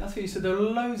 Really? I thought you said there were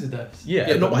loads of deaths. yeah,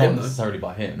 Yeah, not but by him, though. necessarily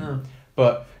by him. No.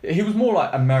 But he was more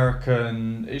like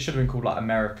American. It should have been called like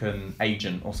American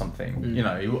agent or something. Mm. You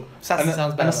know, Assassin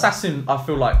sounds better. An assassin, I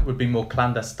feel like would be more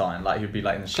clandestine. Like he'd be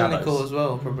like in the shadows. Clinical as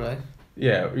well, probably.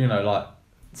 Yeah, like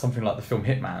something like the film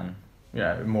Hitman.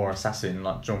 Yeah, more assassin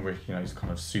like John Wick. He's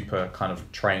kind of super kind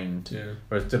of trained. Yeah.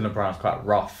 Whereas Dylan O'Brien's quite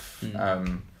rough.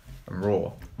 Mm. and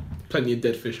raw. Plenty of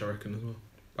dead fish, I reckon, as well,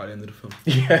 by the end of the film.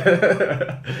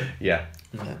 Yeah. Yeah.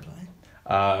 Fair play.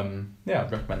 Yeah,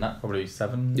 I'd recommend that. Probably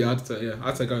 7. Yeah,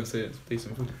 I'd say go and see it. It's a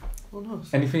decent film. Oh,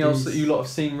 nice. Anything else that you lot have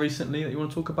seen recently that you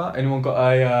want to talk about? Anyone got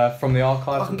a from the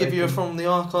archives? I can give you a from the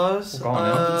archives. Well, go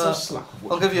on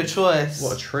I'll give you a choice.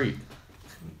 What a treat.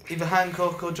 Either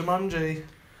Hancock or Jumanji.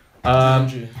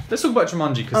 Let's talk about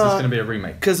Jumanji because there's going to be a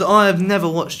remake. Because I have never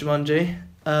watched Jumanji.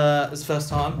 It was the first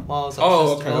time while I was at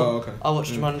the festival. Okay. I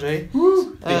watched Jumanji.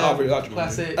 I really like Jumanji.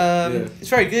 Classic. It's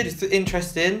very good. It's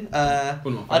interesting. I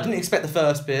didn't expect the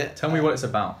first bit. Tell me what it's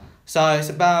about. So it's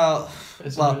about.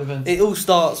 It's Well, irrelevant. it all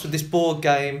starts with this board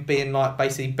game being like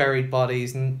basically buried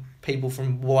bodies and people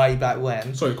from way back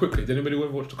when. Sorry, quickly, did anybody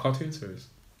ever watch the cartoon series?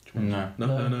 No.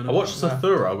 No. I watched No.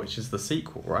 Zathura, which is the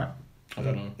sequel, right? I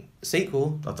don't know.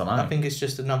 Sequel. I don't know. I think it's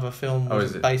just another film Oh,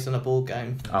 is it? based on a board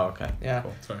game. Oh, okay. Yeah.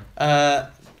 Cool. Sorry.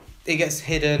 It gets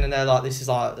hidden and they're like, this is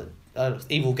like an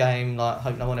evil game, like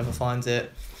hope no one ever finds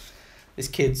it. This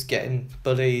kid's getting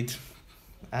bullied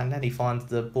and then he finds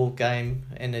the board game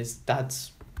in his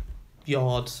dad's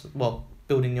yard,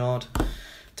 building yard.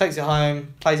 Takes it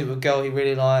home, plays it with a girl he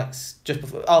really likes. Just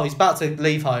before, he's about to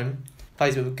leave home,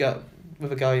 plays it with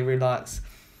a girl he really likes,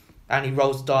 and he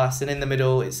rolls the dice, and in the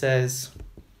middle it says,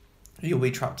 "You'll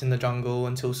be trapped in the jungle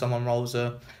until someone rolls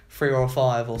a 3 or a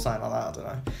 5 or something like that." I don't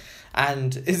know.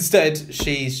 And instead,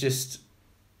 she's just,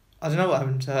 I don't know what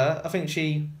happened to her. I think I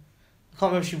can't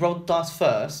remember if she rolled the dice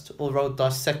first or rolled the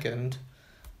dice second,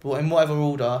 but in whatever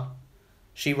order,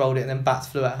 she rolled it and then bats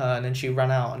flew at her and then she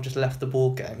ran out and just left the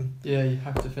board game. Yeah, you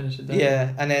have to finish it. Don't you?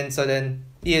 Yeah, and then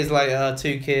years later,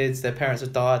 2 kids, their parents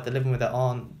have died, they're living with their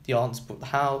aunt, the aunt's bought the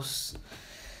house,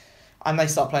 and they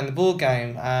start playing the board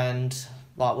game, and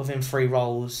like within 3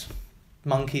 rolls,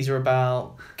 monkeys are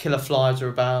about, killer flies are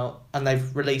about, and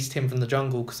they've released him from the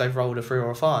jungle because they've rolled a 3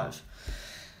 or a 5.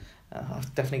 I'm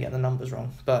definitely getting the numbers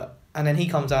wrong, and then he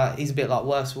comes out, he's a bit like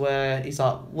worse where, he's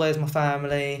like, where's my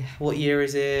family, what year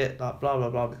is it, like blah blah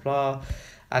blah blah blah,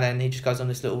 and then he just goes on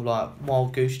this little like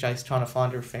wild goose chase trying to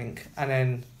find everything, and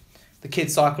then the kid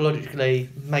psychologically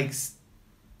makes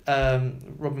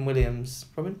Robin Williams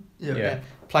Yeah.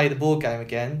 play the board game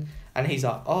again, and he's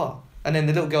like, and then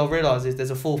the little girl realises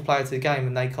there's a 4th player to the game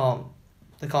and they can't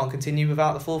continue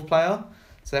without the 4th player,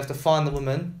 so they have to find the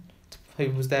woman who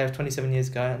was there 27 years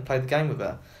ago and play the game with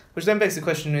her, which then begs the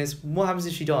question is, what happens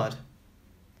if she died?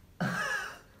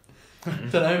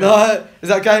 Don't know. No, is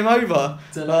that game over?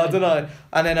 Don't I don't know.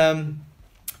 And then and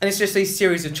it's just these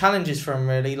series of challenges for him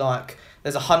really, like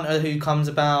there's a hunter who comes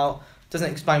about, doesn't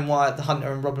explain why the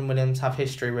hunter and Robin Williams have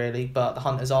history really, but the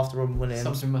hunter's after Robin Williams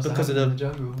Something must because have of happened in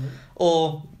the jungle. Right?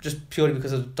 or just purely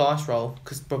because of the dice roll,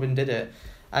 because Robin did it.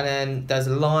 And then there's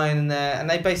a line in there, and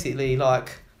they basically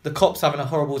like the cops having a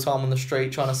horrible time on the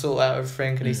street trying to sort out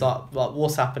everything, and he's like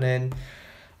what's happening?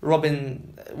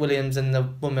 Robin Williams and the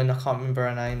woman, I can't remember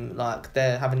her name, like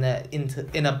they're having their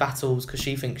inner battles because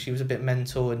she thinks she was a bit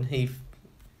mental and he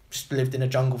just lived in a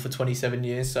jungle for 27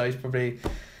 years, so he's probably,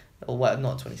 or well,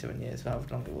 not 27 years, however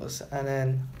long it was. And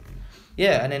then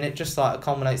and then it just like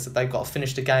culminates that they've got to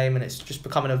finish the game, and it's just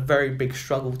becoming a very big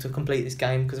struggle to complete this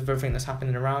game because of everything that's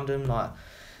happening around him. Like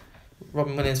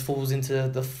Robin Williams falls into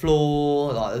the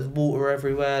floor, like there's water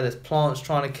everywhere, there's plants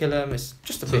trying to kill him. It's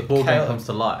just a So the bit board game chaotic. comes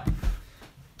to life,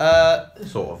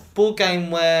 sort of. Board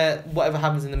game where whatever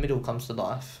happens in the middle comes to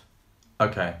life.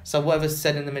 Okay. So whatever's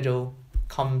said in the middle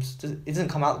it doesn't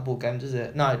come out the board game, does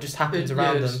it? No, it just happens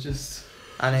around them. It's just,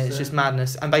 And it's just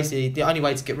madness. And basically, the only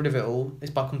way to get rid of it all is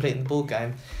by completing the board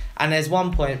game. And there's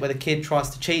one point where the kid tries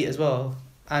to cheat as well.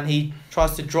 And he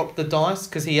tries to drop the dice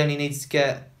because he only needs to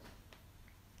get,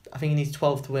 I think he needs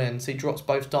 12 to win. So he drops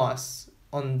both dice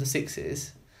on the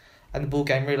 6s. And the board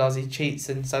game realises he cheats,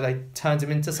 and so they turns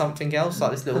him into something else,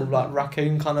 like this little like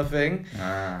raccoon kind of thing.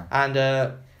 And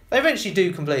they eventually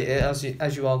do complete it,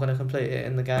 as you are going to complete it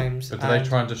in the games. But do they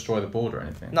try and destroy the board or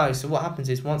anything? No, so what happens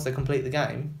is once they complete the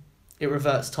game, it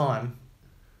reverts time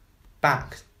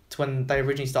back to when they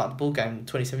originally started the board game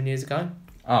 27 years ago.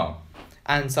 Oh.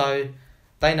 And so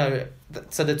they know,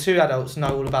 so the 2 adults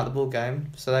know all about the board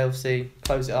game, so they obviously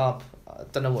close it up. I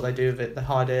don't know what they do with it, they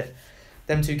hide it.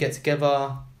 Them 2 get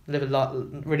together, live a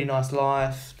really nice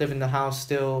life, live in the house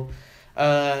still.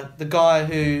 The guy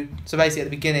who, so basically at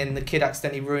the beginning, the kid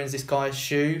accidentally ruins this guy's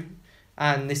shoe,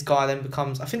 and this guy then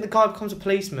becomes, I think the guy becomes a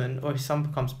policeman, or his son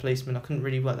becomes a policeman, I couldn't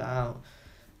really work that out.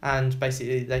 And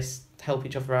basically they help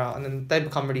each other out, and then they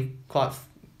become really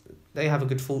they have a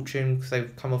good fortune because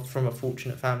they've come up from a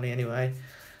fortunate family anyway.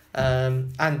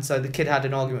 And so the kid had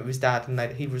an argument with his dad, and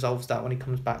he resolves that when he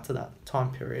comes back to that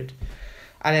time period.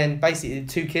 And then basically the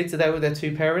 2 kids are there with their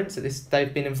 2 parents.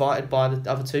 They've been invited by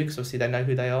the other 2 because obviously they know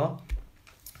who they are.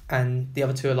 And the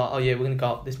other 2 are like, oh yeah, we're going to go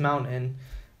up this mountain.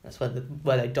 That's where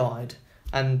they died.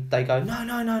 And they go,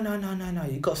 no,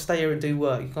 you've got to stay here and do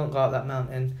work. You can't go up that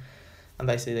mountain. And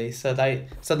basically, so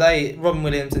Robin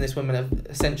Williams and this woman have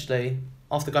essentially,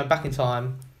 after going back in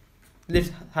time,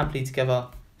 lived happily together,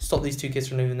 stopped these 2 kids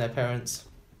from losing their parents.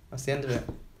 That's the end of it.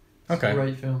 Okay.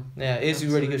 Great film. Yeah, it is a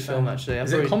really good film actually.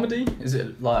 Is it comedy? Is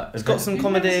it like? It's got some Have you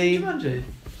never comedy. seen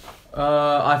Jumanji?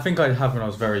 I think I have when I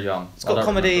was very young. It's got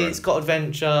comedy. It's got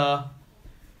adventure.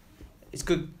 It's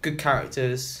good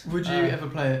characters. Would you ever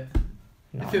play it?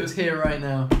 No. If it was here right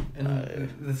now and No.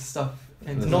 the stuff.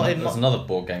 There's, Not in there's another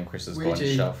board game Chris has got on his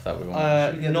Ouija. shelf that we want.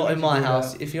 Should we get Not the in my Ouija board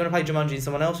house. out? If you want to play Jumanji in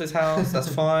someone else's house, that's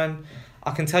fine.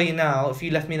 I can tell you now, if you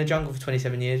left me in a jungle for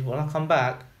 27 years, when I come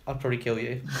back, I'd probably kill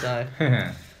you. So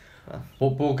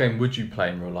What board game would you play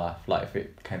in real life? Like if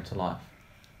it came to life?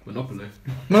 Monopoly.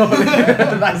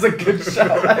 That's a good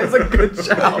shout. That is a good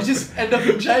shout. You just end up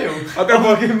in jail. I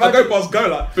go past go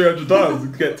like $300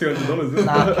 and get $200.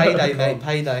 nah, payday, mate,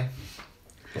 payday.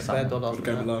 What's Fair that? dollar. Would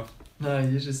go with love. No,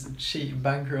 you're just a cheating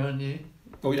banker, aren't you?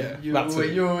 Oh yeah, You're that's always,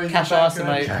 it. you're always Cash a banker, arson,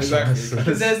 aren't mate. you? Cash Exactly. arson.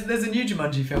 'Cause there's a new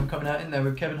Jumanji film coming out in there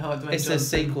with Kevin Hart, Dwayne It's a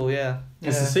Johnson. sequel, yeah.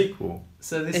 It's Yeah. a sequel.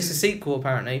 So this It's a is sequel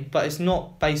apparently, but it's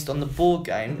not based on the board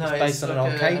game. no, it's based on like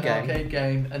an arcade game. arcade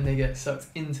game, and they get sucked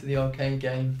into the arcade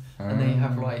game, and they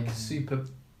have like super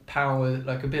power,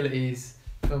 like abilities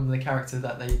from the character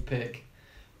that they pick,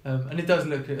 and it does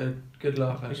look a good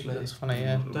laugh actually. That's funny,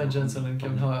 yeah. Dwayne Johnson and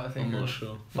Kevin Hart, I think, I'm are not a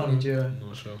sure. funny duo. I'm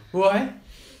not sure. Why?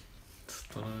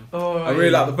 Don't know. Oh, I really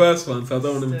like the first one, so I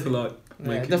don't want him to Steady. like Yeah,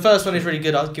 make the it. first one is really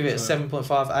good. I'd give it a So-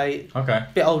 7.5, 8. Okay.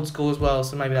 Bit old school as well,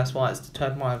 so maybe that's why it's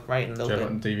turned my rating a Do you little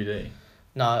have it bit. on DVD?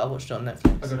 No, I watched it on I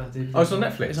Netflix. got that DVD. Oh, it's on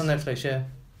Netflix. It's on Netflix, yeah.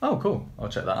 Oh, cool. I'll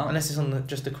check that out. Unless it's on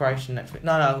just the Croatian Netflix.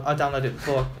 No, I downloaded it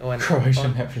before I went. Croatian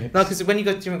on. Netflix. No, because when you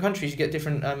go to different countries, you get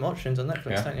different options on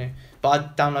Netflix, Yeah. don't you? But I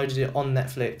downloaded it on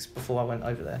Netflix before I went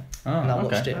over there. Oh, and I okay.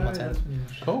 watched it in my Oh, yeah, tent. that's when you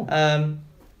watched it. Cool.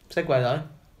 Segue though,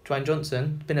 Dwayne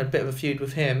Johnson, been a bit of a feud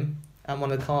with him and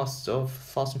one of the casts of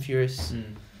Fast and Furious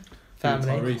family.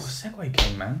 Oh, Tyrese. Segway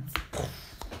King, man.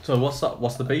 So what's up?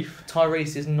 What's the beef?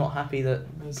 Tyrese is not happy that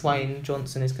Dwayne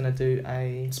Johnson is going to do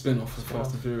a Spin-off of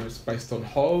Fast and Furious based on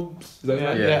Hobbs. Is that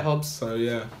right? Yeah. Hobbs.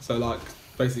 So like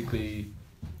basically,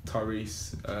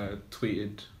 Tyrese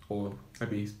tweeted or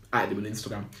maybe added him on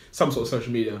Instagram, some sort of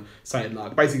social media, saying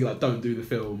like basically like don't do the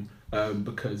film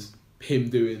because him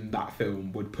doing that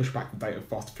film would push back the date of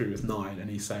Fast and Furious 9, and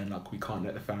he's saying like we can't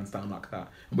let the fans down like that.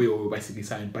 And we all were basically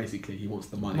saying basically he wants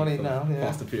the money for now, yeah.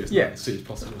 Fast and Furious Yeah. 9 as soon as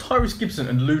possible. Tyrese Gibson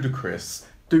and Ludacris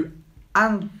do,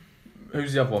 and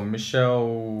who's the other one?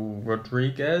 Michelle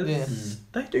Rodriguez.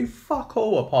 Yeah. They do fuck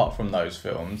all apart from those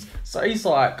films. So he's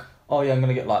like, oh yeah, I'm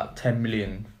gonna get like 10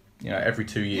 million, every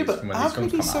 2 years Yeah, but from when how these can he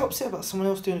films be come so out. upset about someone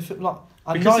else doing a film? Like,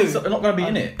 I Because know, he's not gonna be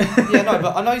in it. yeah, no,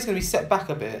 but I know he's going to be set back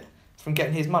a bit from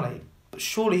getting his money. But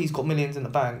surely he's got millions in the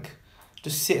bank,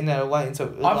 just sitting there waiting to.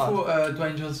 I thought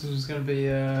Dwayne Johnson was going to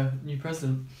be new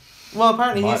president. Well,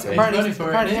 apparently Might he's be. apparently, He's running for it,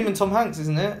 apparently isn't him he? and Tom Hanks,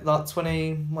 isn't it? Like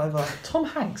 20 whatever. Tom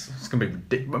Hanks. It's gonna be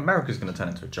ridiculous. America's gonna turn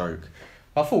into a joke.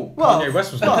 I thought Well, Kanye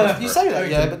West was. No, gonna you do say it. that,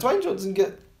 yeah, but Dwayne Johnson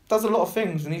does a lot of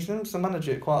things and he seems to manage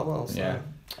it quite well. So. Yeah.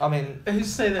 I mean, Who's to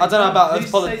say that? I don't know about who's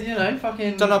his to say,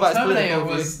 fucking Don't know about his Terminator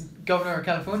political was governor of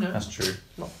California. That's true.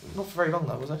 not for very long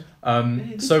though, was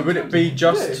it? So would it be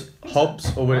just Really?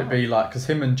 Hobbs, or would it be like, because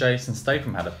him and Jason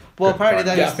Statham had a Well, good apparently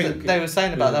fight. they, Yeah, I was, think- they were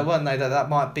saying about yeah. that, weren't they? That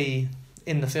might be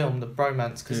in the film, the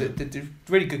bromance, because Yeah. it did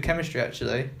really good chemistry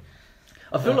actually.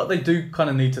 I feel like they do kind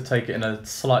of need to take it in a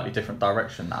slightly different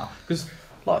direction now, because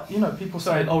like people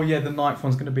saying, oh yeah, the ninth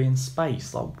one's going to be in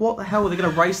space. Like, what the hell are they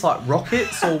going to race like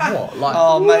rockets or what? Like,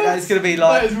 Oh mate, that's gonna be That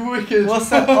like. is wicked. What's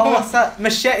that? Oh, what's that?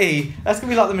 Machete. That's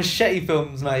gonna be like the Machete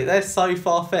films, mate. They're so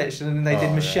far fetched, and then they did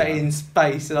Oh, Machete yeah. in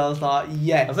space, and I was like,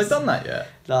 yes. have they done that yet?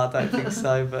 No, I don't think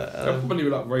so. But They'll probably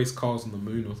like race cars on the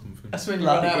moon or something. That's when you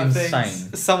Like, run out of insane.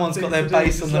 things. someone's got their Things to do,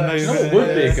 base on the just moon. like- You know what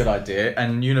would be a good idea,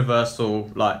 and Universal,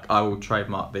 like, I will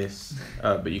trademark this,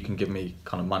 but you can give me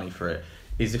kind of money for it,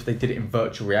 is if they did it in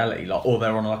virtual reality, like, or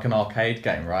they're on like an arcade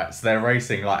game, right? So they're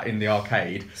racing like in the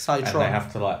arcade, So and Tron. they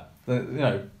have to like,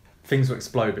 things will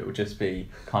explode, but it will just be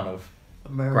kind of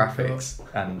America. graphics,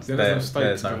 and There's no there's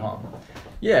stakes, no though. harm.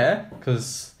 Yeah,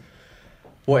 because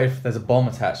what if there's a bomb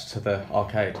attached to the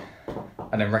arcade,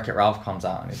 and then Wreck-It Ralph comes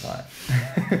out and he's like,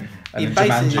 and He then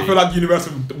basically- I feel like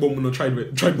Universal won't want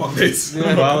to trademark this.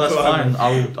 Yeah, well, that's fine.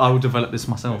 I will develop this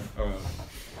myself. Oh,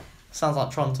 Sounds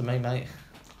like Tron to me, mate.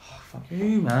 Fuck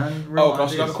you, man. Oh, can I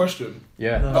ask you another question?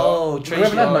 Yeah. No. Oh, We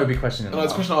haven't had Trish. Moby question in a No,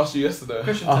 it's a while. question I asked you yesterday.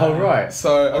 Question Oh, time. right.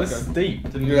 So, Oh, this is okay. deep.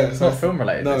 Yeah, It's so not film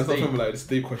related. No, it's it's not deep. film related. It's a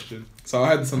deep question. So I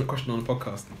had this question on the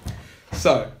podcast.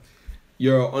 So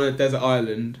you're on a desert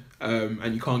island,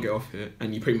 and you can't get off it,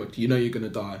 and you pretty much you're gonna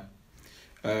die.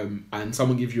 And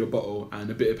someone gives you a bottle and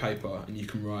a bit of paper, and you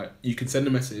can send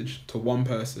a message to one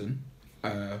person,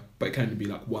 but it can only be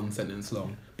like one sentence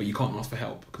long. But you can't ask for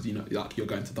help because you know like you're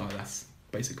going to die. That's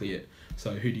basically it.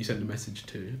 So who do you send a message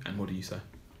to, and what do you say?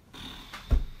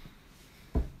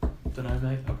 Don't know,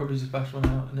 mate. I'll probably just bash one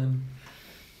out and then.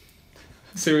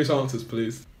 Serious answers,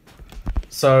 please.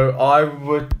 So I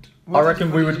would. What I reckon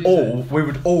did we you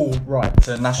would all write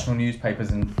to national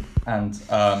newspapers and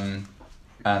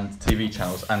TV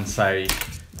channels and say,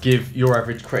 give Your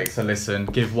Average Critics a listen,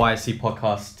 give YSC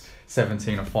Podcast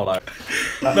 17 a follow.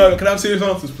 No, can I have serious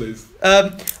answers, please?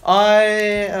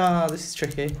 This is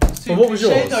tricky. Well, what was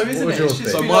yours? Though, What isn't was it? yours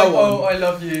It's just be? be So my like, one- oh, I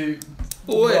love you.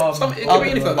 Oh, wait, Blah, some- it blah, could be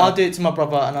anything blah, like blah. I'll do it to my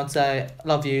brother and I'd say,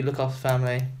 love you, look after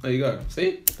family. There you go.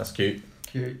 See? That's cute.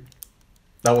 Cute.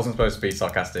 That wasn't supposed to be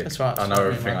sarcastic. That's right, I know sorry,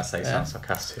 everything man. I say Yeah. sounds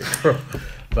sarcastic.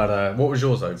 But what was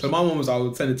yours, though? So my one was I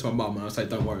would send it to my mum and I'd say,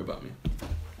 don't worry about me.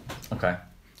 Okay.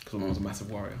 Because my mum was a massive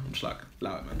warrior. I'm just like,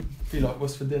 allow it, man. Be like,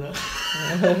 what's for dinner?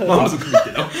 My mum wasn't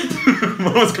cooking dinner. My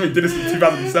mum was cooking dinner since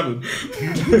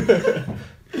 2007.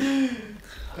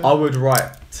 I would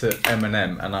write to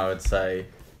Eminem and I would say,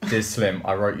 Dear Slim,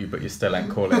 I wrote you but you still ain't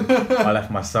calling. I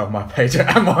left myself my pager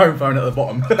and my home phone at the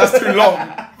bottom. That's too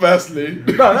long, firstly.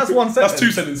 No, that's one sentence. That's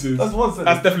two sentences. That's one sentence.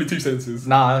 That's definitely two sentences.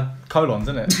 Nah, colons,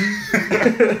 isn't it?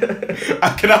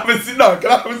 Can I have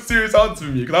a serious answer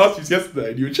from you? Because I asked you yesterday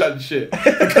and you were chatting shit.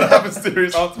 Can I have a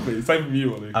serious answer, please? Same from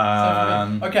you, Ollie.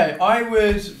 Okay, I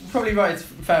would probably write it to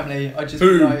family. I'd just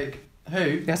Who? be like, who?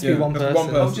 It has to be one that's person. one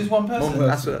person. Oh, just one person. One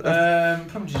person. That's what,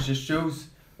 Probably just Jules.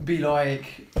 Be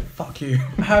like, Fuck you.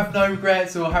 have no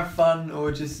regrets or have fun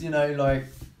or just, like,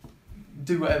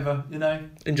 do whatever,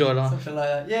 enjoy life. something like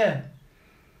that. Yeah.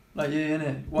 Like, yeah,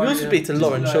 innit? Why Yours would you- be to just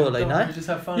Lauren, like, surely, don't no? worry, Just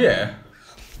have fun. Yeah.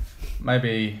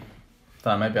 Maybe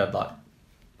I'd like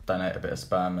donate a bit of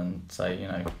sperm and say,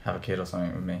 have a kid or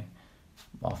something with me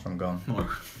after I'm gone. No.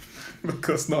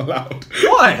 Because it's not allowed.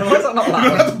 Why? Why is that not You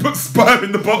don't have to put sperm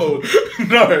in the bottle.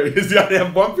 No, it's you only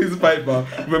have one piece of paper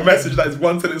with a message that is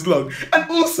one sentence long. And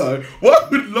also, why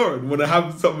would Lauren want to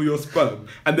have some of your sperm?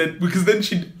 And then because then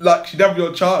she'd have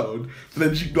your child, but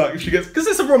then if she gets Because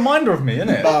it's a reminder of me, isn't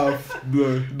it? no.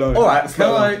 All right, it's can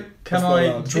not I allowed. It's not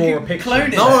allowed. draw You a can picture?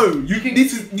 clone it. No,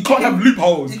 you can't have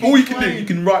loopholes. you All you can can do, clone- you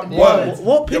can write Yeah. words.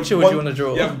 What picture would you want to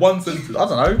draw? You have one sentence. I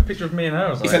don't know, picture of me and her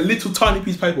or It's a something. little tiny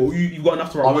piece of paper. You've got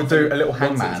enough to write. I one would do sentence- a little one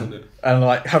sentence on hangman it. and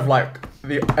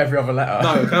have every other letter.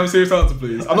 No, can I have a serious answer,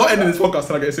 please? I'm not ending this podcast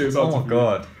till I get a serious answer. Oh my from you.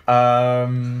 god.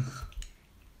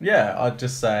 Yeah, I'd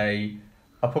just say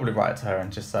I'd probably write it to her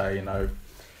and just say,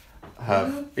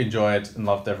 have enjoyed and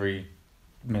loved every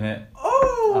minute.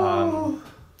 Oh!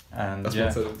 And That's yeah,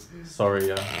 one sentence.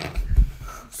 sorry,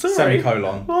 Sorry.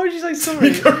 semicolon. Why would you say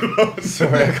sorry?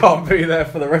 Sorry, I can't be there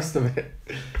for the rest of it.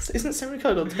 Isn't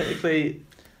semicolon technically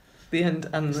the end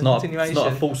and It's the not continuation?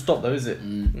 a full stop though, is it?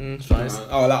 It's fine.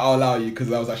 I'll allow you because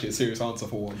that was actually a serious answer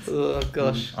for once. Oh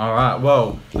gosh. All right,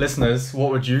 well, listeners,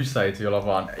 what would you say to your loved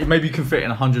one? Maybe you can fit in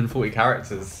 140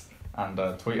 characters and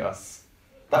tweet us.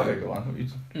 That would be a good one.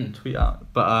 You'd tweet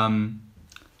out. But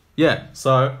yeah,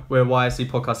 so we're YSC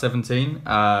Podcast 17.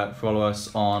 Follow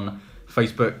us on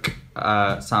Facebook,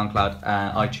 SoundCloud,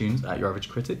 and iTunes at Your Average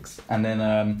Critics. And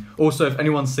then also, if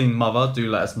anyone's seen Mother, do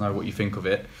let us know what you think of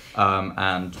it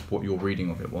and what your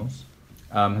reading of it was.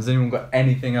 Has anyone got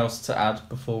anything else to add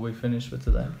before we finish for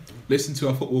today? Listen to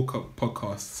our football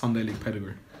podcast, Sunday League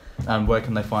Pedigree. And where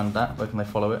can they find that? Where can they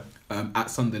follow it?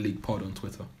 At Sunday League Pod on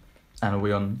Twitter. And are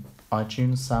we on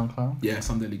iTunes, SoundCloud? Yeah,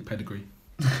 Sunday League Pedigree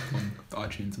on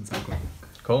iTunes and SoundCloud.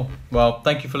 Cool. Well,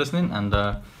 thank you for listening and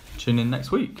tune in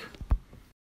next week.